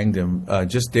wire hanged him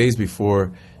just days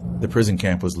before the prison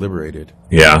camp was liberated.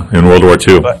 Yeah, in World War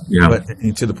II. But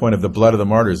to the point of the blood of the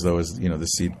martyrs, though, is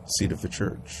the seat of the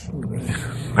church.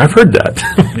 I've heard that.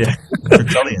 Yeah,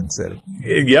 Tertullian said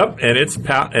it. Yep,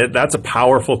 and that's a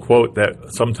powerful quote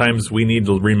that sometimes we need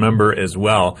to remember as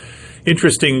well.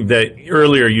 Interesting that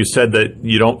earlier you said that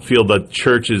you don't feel the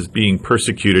church is being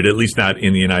persecuted, at least not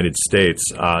in the United States.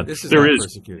 This is not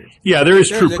persecuted. Yeah, there is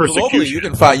true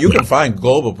persecution. Globally, you can find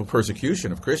global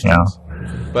persecution of Christians,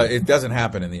 but it doesn't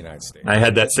happen in the United States. I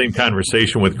had that same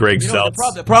conversation with Greg Seltz.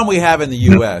 The problem we have in the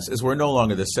U.S. is we're no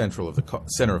longer the center of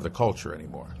the culture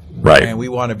anymore. Right. And we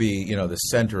want to be, the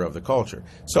center of the culture.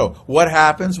 So what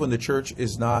happens when the church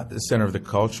is not the center of the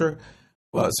culture?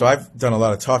 Well, so I've done a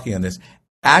lot of talking on this.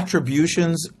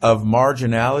 Attributions of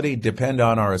marginality depend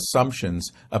on our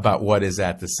assumptions about what is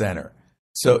at the center.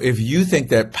 So if you think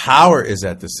that power is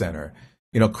at the center,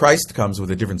 Christ comes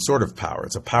with a different sort of power.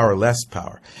 It's a powerless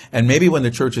power. And maybe when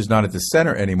the church is not at the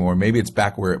center anymore, maybe it's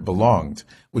back where it belonged,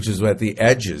 which is at the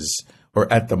edges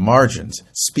or at the margins,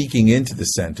 speaking into the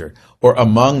center or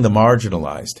among the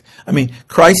marginalized. I mean,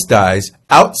 Christ dies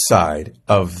outside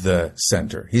of the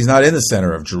center. He's not in the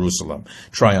center of Jerusalem,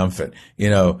 triumphant.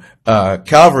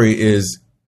 Calvary is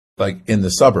like in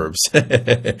the suburbs.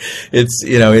 It's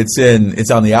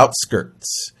on the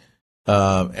outskirts.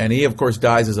 And he, of course,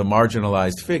 dies as a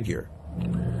marginalized figure.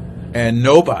 And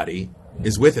nobody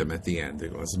is with him at the end.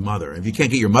 His mother. If you can't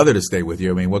get your mother to stay with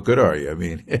you, I mean, what good are you? I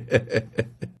mean,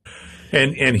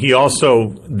 and he also,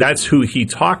 that's who he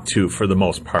talked to for the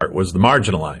most part, was the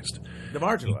marginalized. The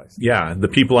marginalized. Yeah, the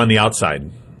people on the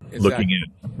outside looking in.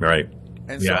 Right.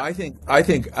 And so I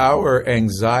think our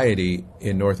anxiety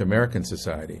in North American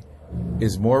society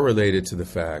is more related to the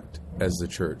fact, as the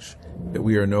church, that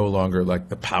we are no longer like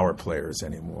the power players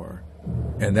anymore.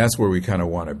 And that's where we kind of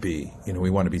want to be. We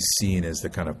want to be seen as the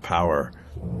kind of power.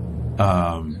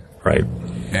 Right.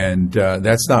 And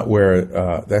that's not where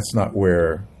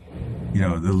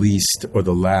the least or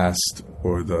the last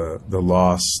or the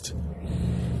lost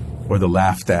or the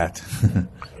laughed at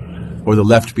or the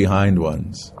left behind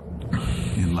ones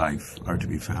in life are to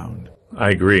be found. I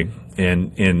agree.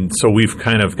 And so we've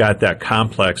kind of got that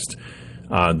complex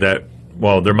that,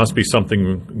 well, there must be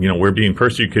something, we're being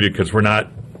persecuted because we're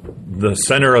not the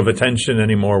center of attention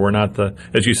anymore. We're not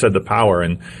as you said, the power.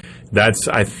 And that's,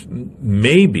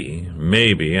 maybe,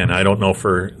 and I don't know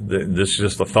this is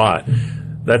just a thought,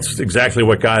 that's exactly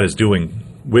what God is doing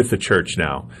with the church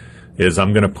now, is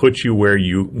I'm going to put you where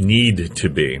you need to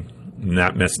be,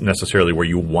 not necessarily where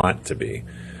you want to be.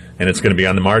 And it's going to be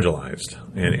on the marginalized,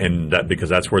 and that because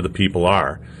that's where the people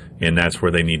are, and that's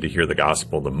where they need to hear the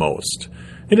gospel the most.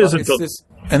 I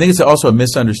think it's also a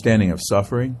misunderstanding of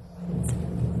suffering.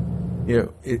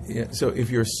 So if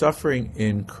you're suffering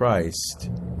in Christ,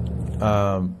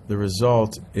 the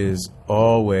result is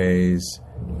always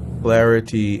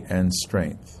clarity and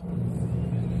strength.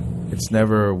 It's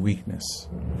never weakness.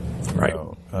 Right.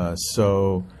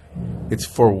 So it's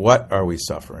for what are we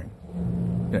suffering?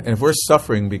 And if we're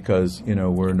suffering because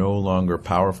we're no longer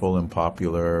powerful and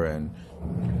popular and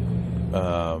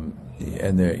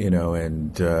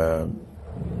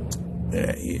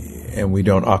we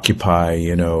don't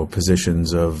occupy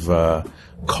positions of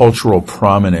cultural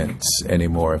prominence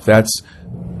anymore, if that's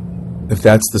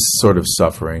the sort of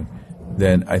suffering,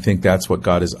 then I think that's what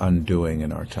God is undoing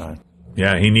in our time.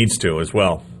 Yeah, he needs to as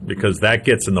well, because that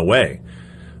gets in the way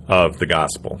of the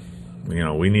gospel.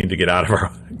 We need to get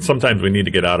sometimes we need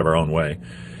to get out of our own way.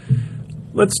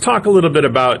 Let's talk a little bit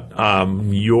about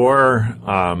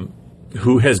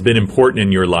who has been important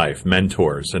in your life,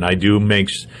 mentors. And I do make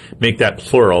that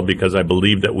plural because I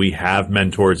believe that we have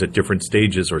mentors at different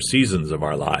stages or seasons of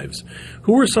our lives.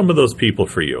 Who are some of those people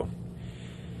for you?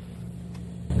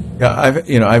 Yeah,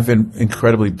 I've been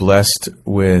incredibly blessed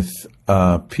with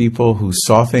people who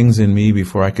saw things in me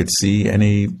before I could see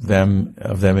any of them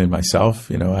in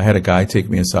myself. I had a guy take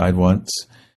me aside once,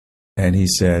 and he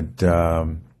said,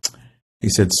 "So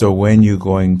when you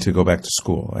going to go back to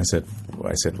school?" I said,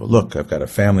 "Well, look, I've got a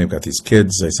family, I've got these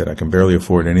kids." I said, "I can barely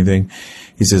afford anything."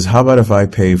 He says, "How about if I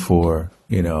pay for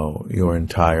your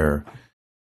entire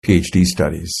PhD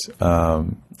studies?"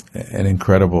 An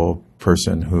incredible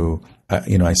person who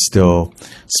I still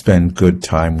spend good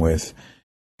time with.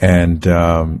 And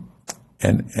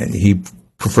he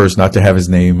prefers not to have his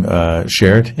name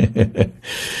shared.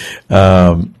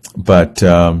 But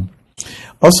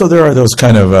also there are those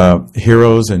kind of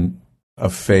heroes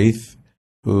of faith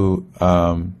who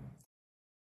kind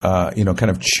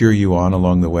of cheer you on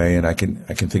along the way. And I can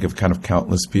think of kind of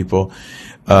countless people.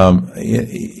 And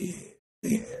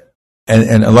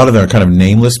a lot of them are kind of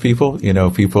nameless people.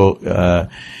 People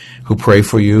who pray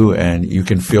for you, and you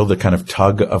can feel the kind of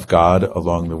tug of God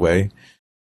along the way.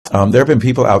 There have been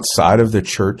people outside of the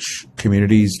church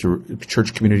community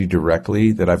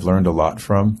directly that I've learned a lot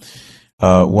from.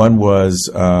 One was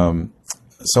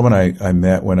someone I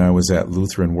met when I was at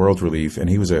Lutheran World Relief, and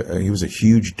he was a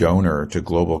huge donor to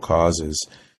global causes,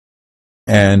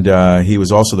 and he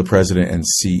was also the president and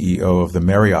CEO of the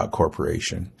Marriott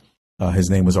Corporation.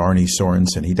 His name was Arne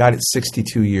Sorensen. He died at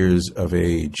 62 years of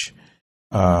age.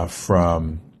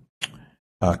 From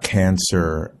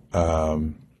cancer,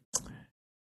 and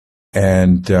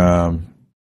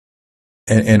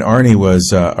and Arnie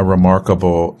was a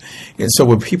remarkable.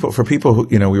 So for people who,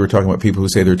 we were talking about people who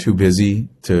say they're too busy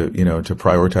to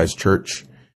prioritize church.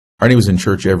 Arnie was in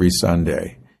church every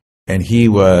Sunday, and he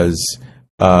was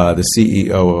the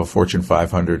CEO of a Fortune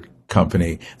 500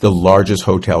 company, the largest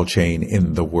hotel chain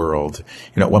in the world.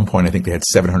 At one point, I think they had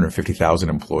 750,000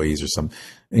 employees or some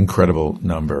incredible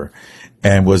number,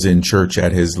 and was in church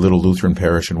at his little Lutheran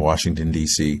parish in Washington,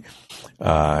 D.C.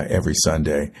 Every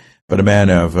Sunday. But a man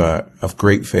of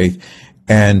great faith,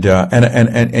 and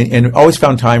always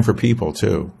found time for people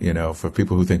too. For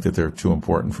people who think that they're too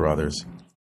important for others.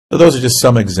 So those are just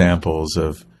some examples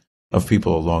of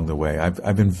people along the way.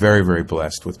 I've been very, very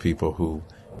blessed with people who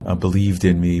believed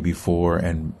in me before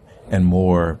and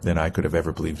more than I could have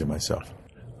ever believed in myself.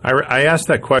 I asked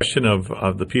that question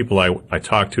of the people I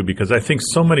talk to because I think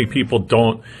so many people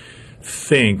don't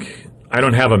think, I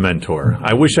don't have a mentor.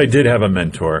 I wish I did have a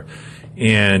mentor.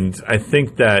 And I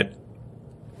think that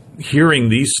hearing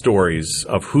these stories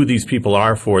of who these people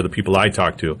are for the people I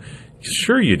talk to,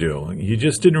 sure you do. You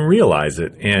just didn't realize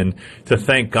it. And to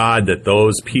thank God that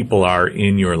those people are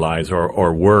in your lives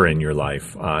or were in your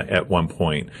life at one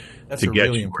point. That's a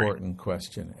really important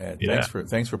question, Ed. Yeah.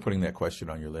 Thanks for putting that question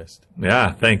on your list.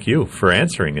 Yeah, thank you for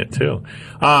answering it too.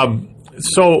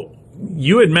 So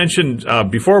you had mentioned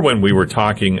before when we were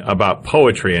talking about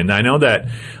poetry, and I know that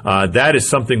that is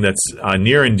something that's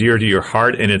near and dear to your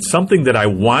heart, and it's something that I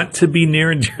want to be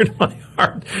near and dear to my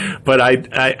heart, but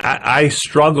I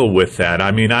struggle with that.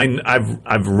 I mean,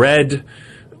 I've read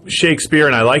Shakespeare,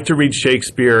 and I like to read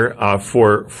Shakespeare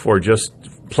for just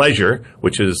pleasure,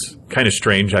 which is kind of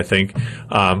strange, I think,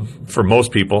 for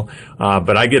most people,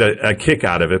 but I get a kick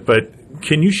out of it. But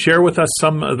can you share with us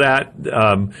some of that,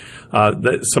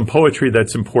 some poetry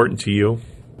that's important to you?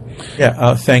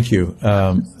 Yeah, thank you.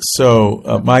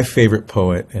 So my favorite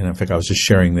poet, and in fact I was just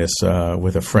sharing this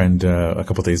with a friend a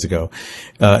couple of days ago,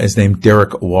 is named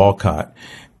Derek Walcott.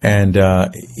 And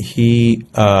he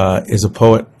is a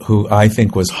poet who I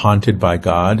think was haunted by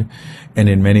God. And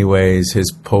in many ways,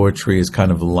 his poetry is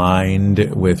kind of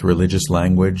lined with religious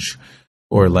language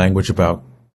or language about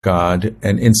God.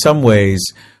 And in some ways,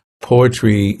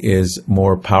 poetry is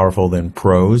more powerful than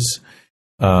prose.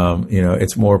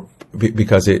 It's more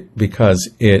because if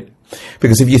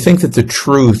you think that the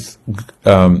truth,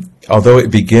 although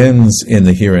it begins in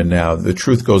the here and now, the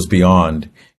truth goes beyond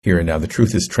here and now. The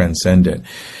truth is transcendent.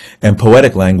 And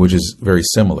poetic language is very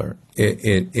similar.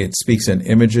 It speaks in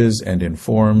images and in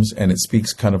forms, and it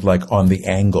speaks kind of like on the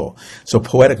angle. So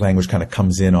poetic language kind of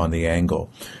comes in on the angle.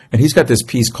 And he's got this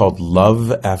piece called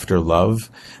Love After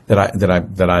Love that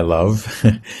I love.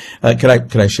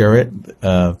 Can I share it?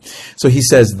 So he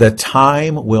says, "The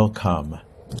time will come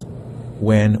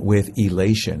when with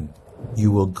elation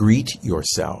you will greet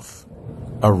yourself,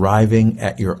 arriving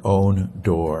at your own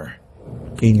door,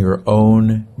 in your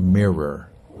own mirror,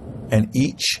 and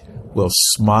each will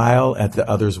smile at the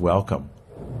other's welcome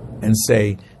and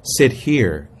say, 'Sit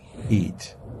here,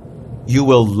 eat.' You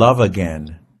will love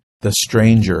again the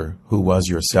stranger who was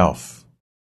yourself.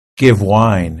 Give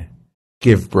wine,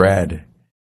 give bread,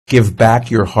 give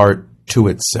back your heart to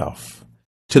itself,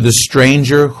 to the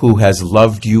stranger who has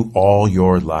loved you all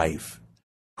your life,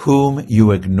 whom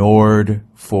you ignored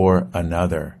for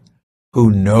another,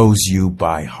 who knows you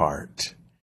by heart.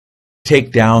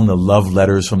 Take down the love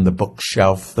letters from the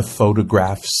bookshelf, the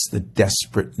photographs, the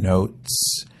desperate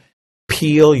notes.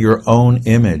 Peel your own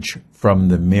image from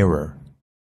the mirror.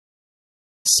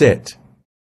 Sit,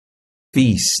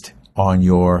 feast on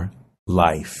your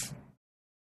life."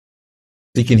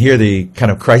 You can hear the kind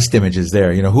of Christ images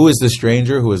there. Who is the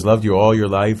stranger who has loved you all your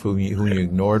life, whom you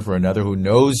ignored for another, who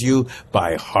knows you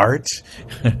by heart,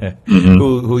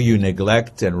 who you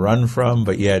neglect and run from,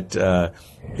 but yet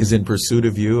is in pursuit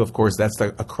of you? Of course, that's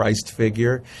a Christ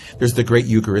figure. There's the great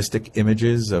Eucharistic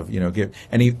images of, give,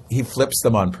 and he flips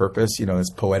them on purpose, it's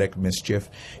poetic mischief.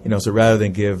 So rather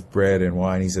than give bread and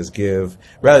wine, he says give.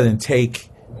 Rather than take,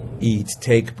 eat,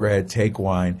 take bread, take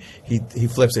wine, he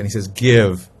flips it and he says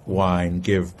give wine,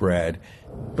 give bread.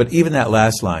 But even that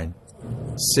last line,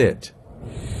 sit,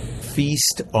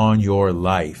 feast on your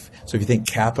life. So if you think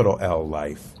capital L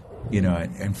life,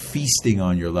 and feasting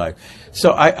on your life.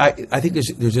 So I think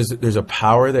there's a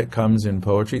power that comes in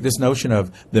poetry. This notion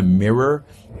of the mirror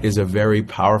is a very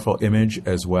powerful image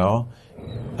as well.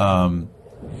 The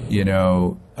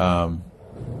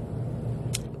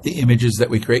images that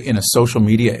we create in a social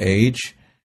media age,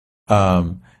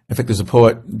 and In fact, there's a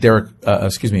poet,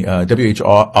 W.H.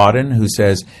 Auden, who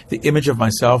says, "The image of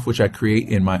myself which I create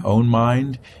in my own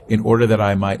mind in order that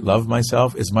I might love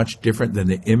myself is much different than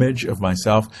the image of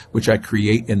myself which I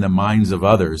create in the minds of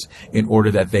others in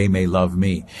order that they may love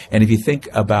me." And if you think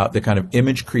about the kind of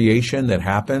image creation that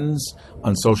happens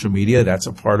on social media, that's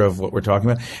a part of what we're talking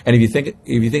about. And if you think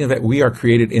of that, we are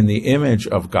created in the image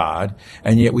of God,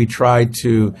 and yet we try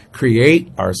to create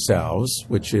ourselves,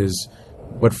 which is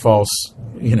what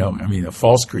a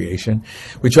false creation.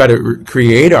 We try to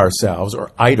create ourselves,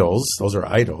 or idols, those are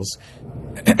idols.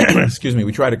 Excuse me,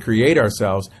 we try to create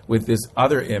ourselves with this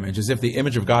other image, as if the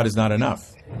image of God is not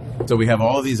enough. So we have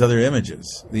all of these other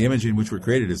images. The image in which we're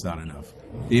created is not enough.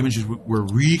 The images we're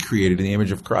recreated in the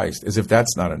image of Christ, as if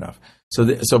that's not enough.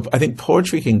 So I think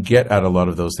poetry can get at a lot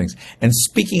of those things. And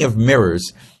speaking of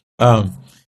mirrors,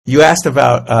 you asked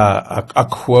about a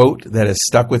quote that has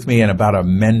stuck with me and about a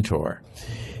mentor.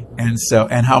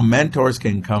 And how mentors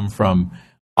can come from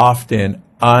often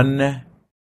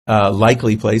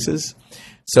unlikely places.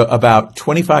 So about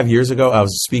 25 years ago, I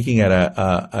was speaking at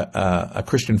a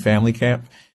Christian family camp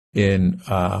in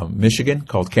Michigan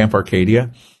called Camp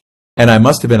Arcadia. And I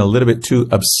must have been a little bit too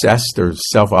obsessed or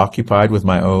self-occupied with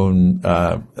my own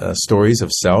stories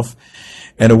of self.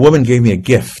 And a woman gave me a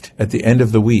gift at the end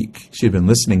of the week. She had been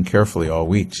listening carefully all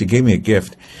week. She gave me a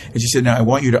gift. And she said, "Now I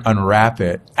want you to unwrap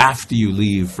it after you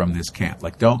leave from this camp.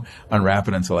 Like, don't unwrap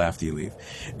it until after you leave."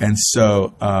 And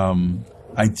so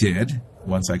I did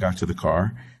once I got to the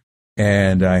car.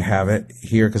 And I have it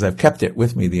here because I've kept it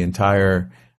with me the entire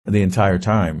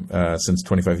time since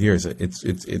 25 years.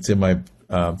 It's in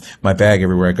my bag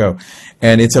everywhere I go.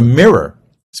 And it's a mirror.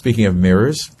 Speaking of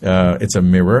mirrors, it's a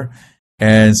mirror.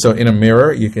 And so in a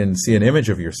mirror, you can see an image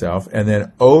of yourself. And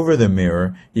then over the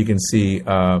mirror, you can see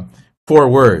 4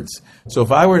 words. So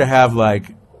if I were to have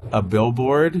like a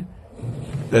billboard,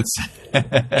 that's...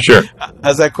 Sure.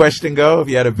 How's that question go? If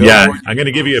you had a billboard? Yeah, I'm going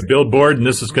to give you a billboard, and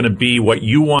this is going to be what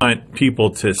you want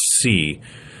people to see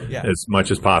as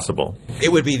much as possible.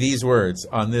 It would be these words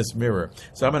on this mirror.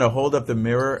 So I'm going to hold up the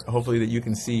mirror, hopefully that you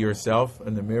can see yourself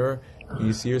in the mirror. Can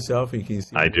you see yourself? Can you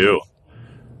see I do.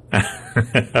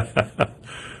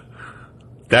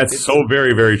 That's so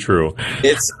very, very true.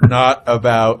 It's not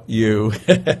about you.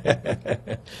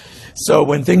 So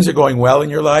when things are going well in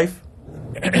your life,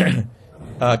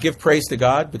 give praise to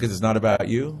God because it's not about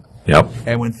you. Yep.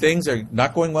 And when things are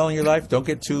not going well in your life, don't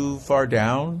get too far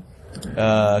down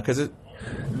because it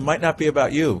might not be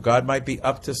about you. God might be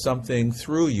up to something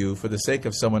through you for the sake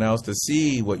of someone else to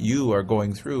see what you are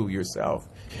going through yourself.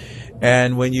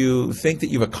 And when you think that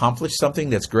you've accomplished something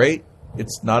that's great,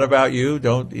 it's not about you.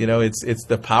 It's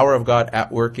the power of God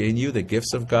at work in you, the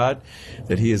gifts of God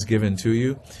that He has given to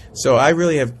you. So I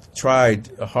really have tried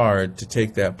hard to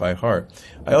take that by heart.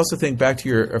 I also think back to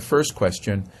your first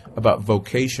question about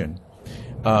vocation.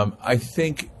 I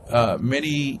think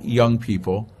many young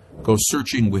people go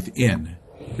searching within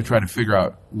to try to figure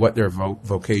out what their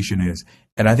vocation is.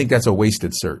 And I think that's a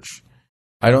wasted search.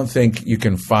 I don't think you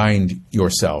can find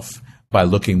yourself by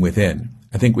looking within.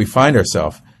 I think we find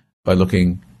ourselves by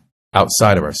looking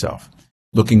outside of ourselves.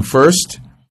 Looking first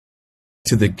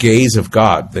to the gaze of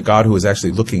God, the God who is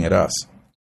actually looking at us.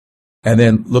 And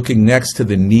then looking next to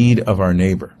the need of our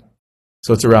neighbor.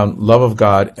 So it's around love of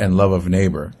God and love of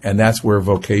neighbor. And that's where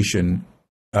vocation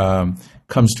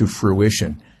comes to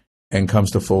fruition and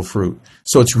comes to full fruit.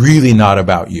 So it's really not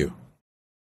about you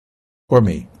or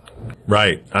me.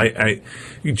 Right.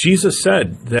 Jesus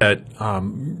said that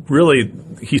really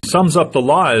he sums up the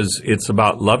law as it's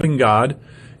about loving God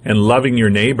and loving your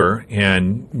neighbor.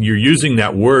 And you're using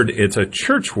that word. It's a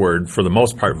church word for the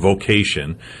most part,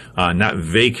 vocation, not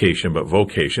vacation, but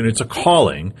vocation. It's a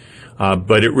calling.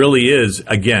 But it really is,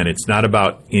 again, it's not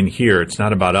about in here. It's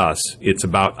not about us. It's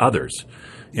about others.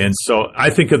 And so I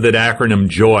think of that acronym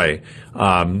JOY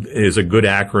is a good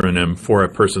acronym for a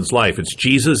person's life. It's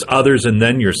Jesus, others, and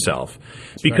then yourself.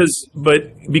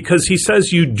 Because he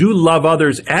says you do love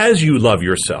others as you love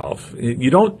yourself. You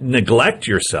don't neglect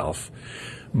yourself,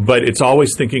 but it's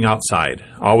always thinking outside,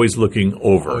 always looking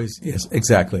over. Always, yes,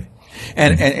 exactly.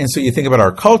 And so you think about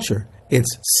our culture,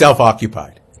 it's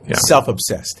self-occupied,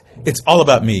 self-obsessed. It's all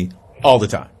about me all the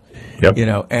time.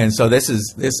 Yep. And so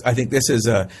I think this is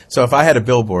so if I had a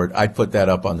billboard, I'd put that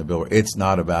up on the billboard. It's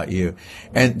not about you.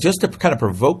 And just to kind of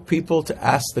provoke people to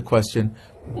ask the question,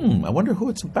 I wonder who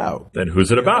it's about. Then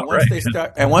who's it about, right?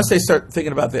 Once they start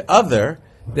thinking about the other,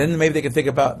 then maybe they can think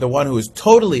about the one who is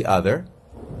totally other,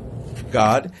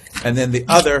 God, and then the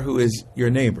other who is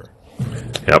your neighbor.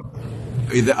 Yep.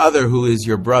 The other who is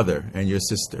your brother and your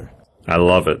sister. I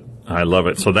love it. I love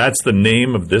it. So that's the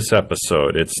name of this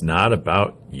episode. It's not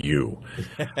about you.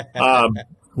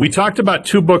 We talked about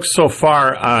 2 books so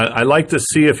far. I'd like to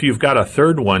see if you've got a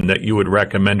third one that you would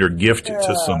recommend or gift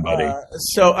to somebody.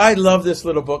 So I love this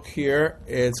little book here.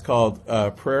 It's called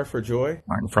Prayer for Joy.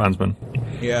 Martin Franzmann.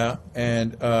 Yeah,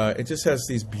 and it just has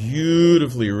these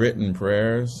beautifully written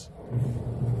prayers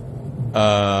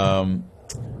that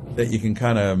you can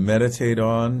kind of meditate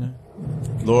on.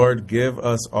 Lord, give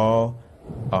us all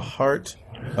a heart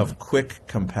of quick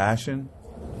compassion,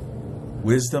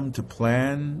 wisdom to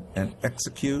plan and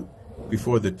execute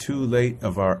before the too late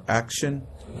of our action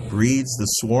breeds the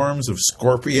swarms of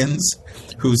scorpions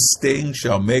whose sting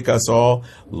shall make us all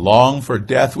long for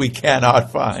death we cannot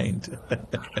find.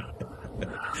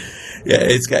 Yeah,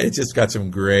 it's just got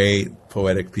some great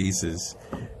poetic pieces.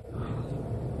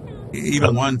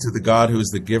 Even one to the God who is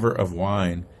the giver of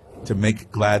wine to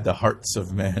make glad the hearts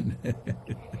of men.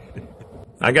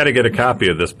 I got to get a copy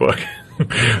of this book.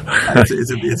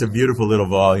 It's a beautiful little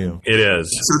volume. It is.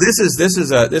 So this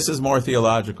is more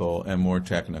theological and more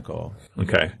technical.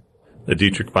 Okay. The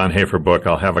Dietrich Bohnhoeffer book.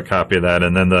 I'll have a copy of that,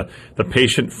 and then the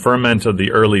Patient Ferment of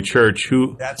the Early Church.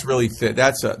 That's really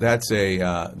that's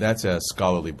a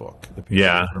scholarly book. The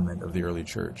Patient Ferment of the Early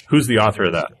Church. Who's the author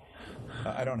of that?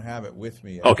 I don't have it with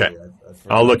me. Okay,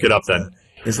 I'll look it up then.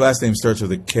 His last name starts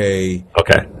with a K.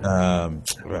 Okay.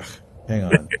 Hang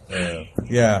on.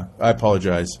 Yeah, I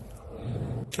apologize.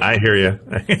 I hear you.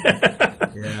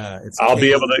 Yeah, it's I'll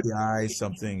be able to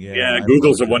something. Yeah,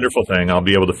 Google's a wonderful thing. I'll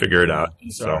be able to figure it out.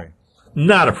 Sorry. So,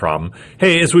 not a problem.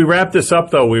 Hey, as we wrap this up,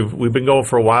 though, we've been going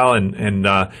for a while, and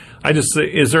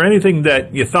is there anything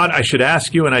that you thought I should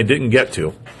ask you and I didn't get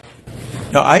to?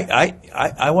 No,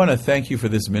 I want to thank you for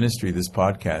this ministry, this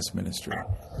podcast ministry,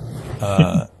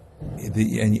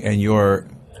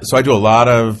 So I do a lot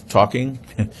of talking,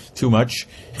 too much,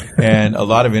 and a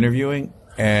lot of interviewing.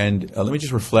 And let me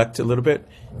just reflect a little bit.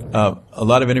 A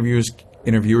lot of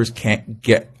interviewers can't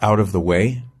get out of the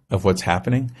way of what's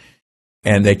happening,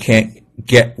 and they can't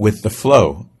get with the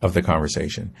flow of the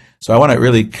conversation. So I want to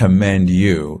really commend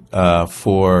you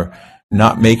for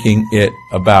not making it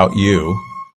about you.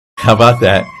 How about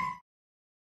that?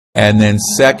 And then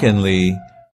secondly,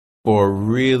 for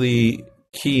really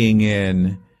keying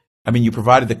in. I mean, you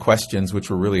provided the questions, which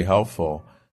were really helpful,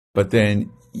 but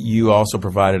then you also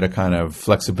provided a kind of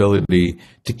flexibility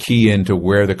to key into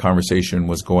where the conversation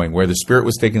was going, where the Spirit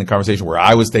was taking the conversation, where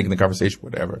I was taking the conversation,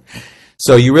 whatever.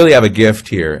 So you really have a gift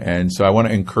here, and so I want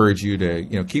to encourage you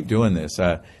to, keep doing this.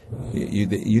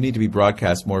 You need to be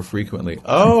broadcast more frequently.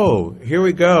 Oh, here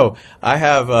we go. I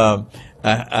have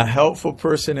a helpful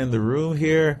person in the room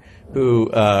here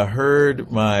who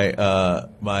heard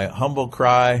my humble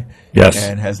cry, yes,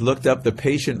 and has looked up the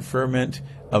Patient Ferment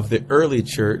of the Early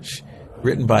Church,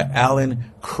 written by Alan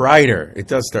Kerider. It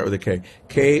does start with a K.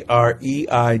 Kreider.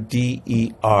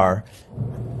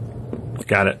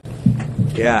 Got it.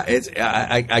 Yeah, it's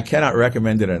I cannot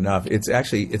recommend it enough. It's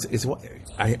actually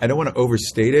I don't want to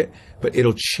overstate it, but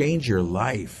it'll change your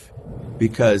life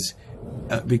because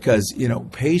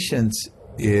patience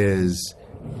is.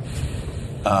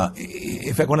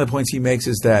 In fact, one of the points he makes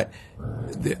is that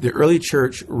the early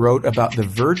church wrote about the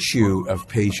virtue of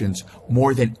patience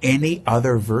more than any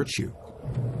other virtue.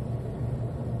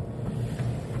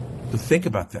 So think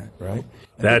about that, right?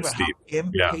 That's deep.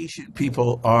 How impatient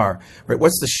people are, right?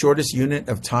 What's the shortest unit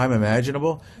of time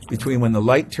imaginable between when the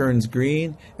light turns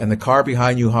green and the car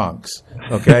behind you honks?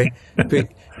 Okay,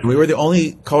 we were the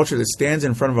only culture that stands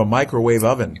in front of a microwave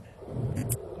oven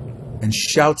and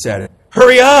shouts at it,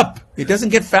 "Hurry up!" It doesn't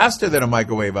get faster than a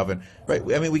microwave oven, right?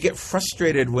 I mean, we get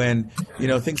frustrated when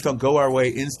things don't go our way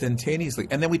instantaneously,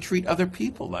 and then we treat other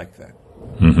people like that.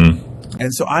 Mm-hmm.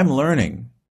 And so I'm learning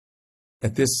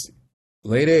at this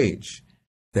late age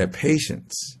that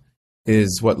patience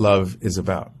is what love is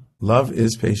about. Love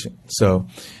is patient. So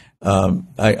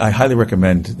I highly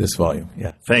recommend this volume.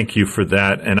 Yeah. Thank you for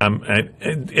that.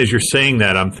 And as you're saying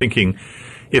that, I'm thinking,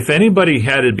 if anybody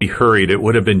had to be hurried, it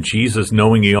would have been Jesus,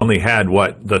 knowing he only had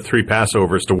the 3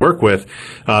 Passovers to work with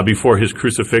before his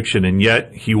crucifixion, and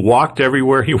yet he walked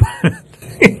everywhere he went.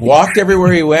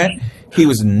 He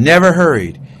was never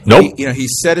hurried. Nope. He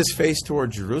set his face toward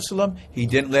Jerusalem. He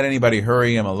didn't let anybody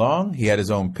hurry him along. He had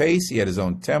his own pace. He had his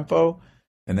own tempo,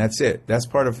 and that's it. That's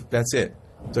it.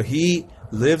 So he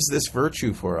lives this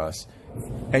virtue for us,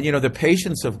 and the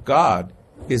patience of God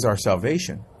is our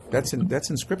salvation. That's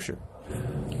in Scripture.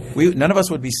 None of us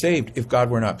would be saved if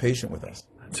God were not patient with us.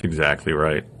 That's exactly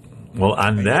right. Well,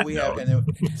 on that note,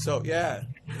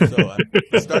 So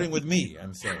starting with me,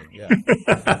 I'm saying, yeah.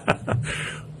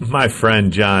 My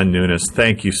friend John Nunes,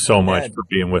 thank you so much Ed, for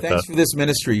being with us. Thanks for this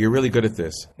ministry. You're really good at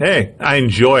this. Hey, I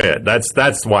enjoy it.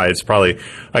 That's why it's probably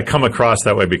I come across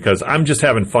that way, because I'm just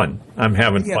having fun. I'm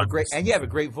having fun. And you have a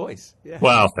great voice. Yeah.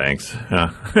 Well, thanks.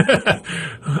 God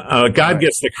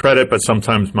gets the credit, but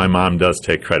sometimes my mom does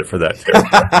take credit for that too.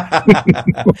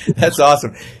 That's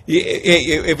awesome.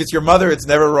 If it's your mother, it's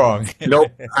never wrong. Nope,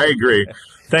 I agree.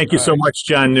 Thank you so much,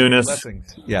 John Nunes.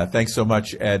 Blessings. Yeah, thanks so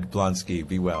much, Ed Blonsky.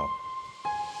 Be well.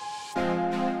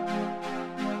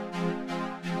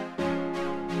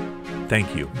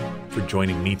 Thank you for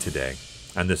joining me today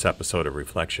on this episode of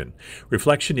Reflection.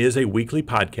 Reflection is a weekly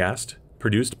podcast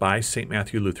produced by St.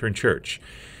 Matthew Lutheran Church,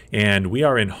 and we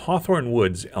are in Hawthorne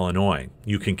Woods, Illinois.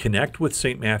 You can connect with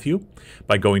St. Matthew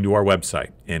by going to our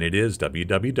website, and it is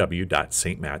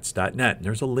www.stmats.net. And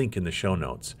there's a link in the show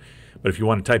notes. But if you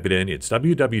want to type it in, it's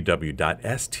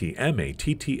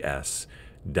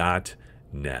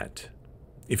www.stmatts.net.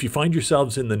 If you find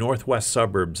yourselves in the northwest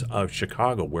suburbs of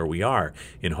Chicago, where we are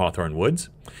in Hawthorne Woods,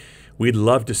 we'd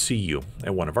love to see you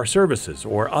at one of our services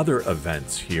or other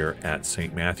events here at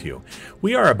St. Matthew.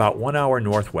 We are about 1 hour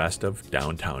northwest of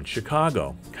downtown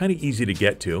Chicago, kind of easy to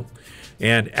get to.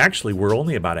 And actually, we're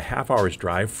only about a half hour's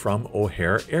drive from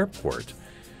O'Hare Airport.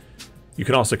 You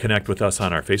can also connect with us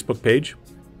on our Facebook page,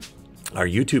 our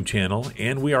YouTube channel,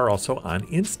 and we are also on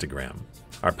Instagram.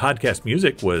 Our podcast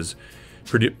music was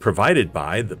provided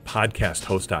by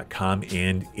thepodcasthost.com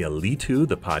and Elitu,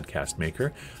 the podcast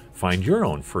maker. Find your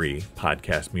own free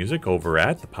podcast music over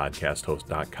at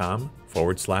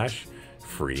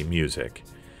thepodcasthost.com/free music.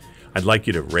 I'd like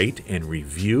you to rate and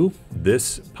review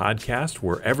this podcast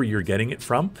wherever you're getting it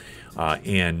from,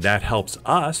 and that helps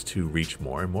us to reach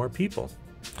more and more people.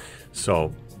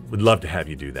 So we'd love to have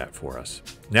you do that for us.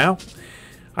 Now,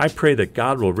 I pray that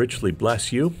God will richly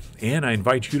bless you, and I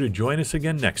invite you to join us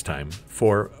again next time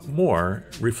for more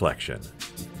reflection.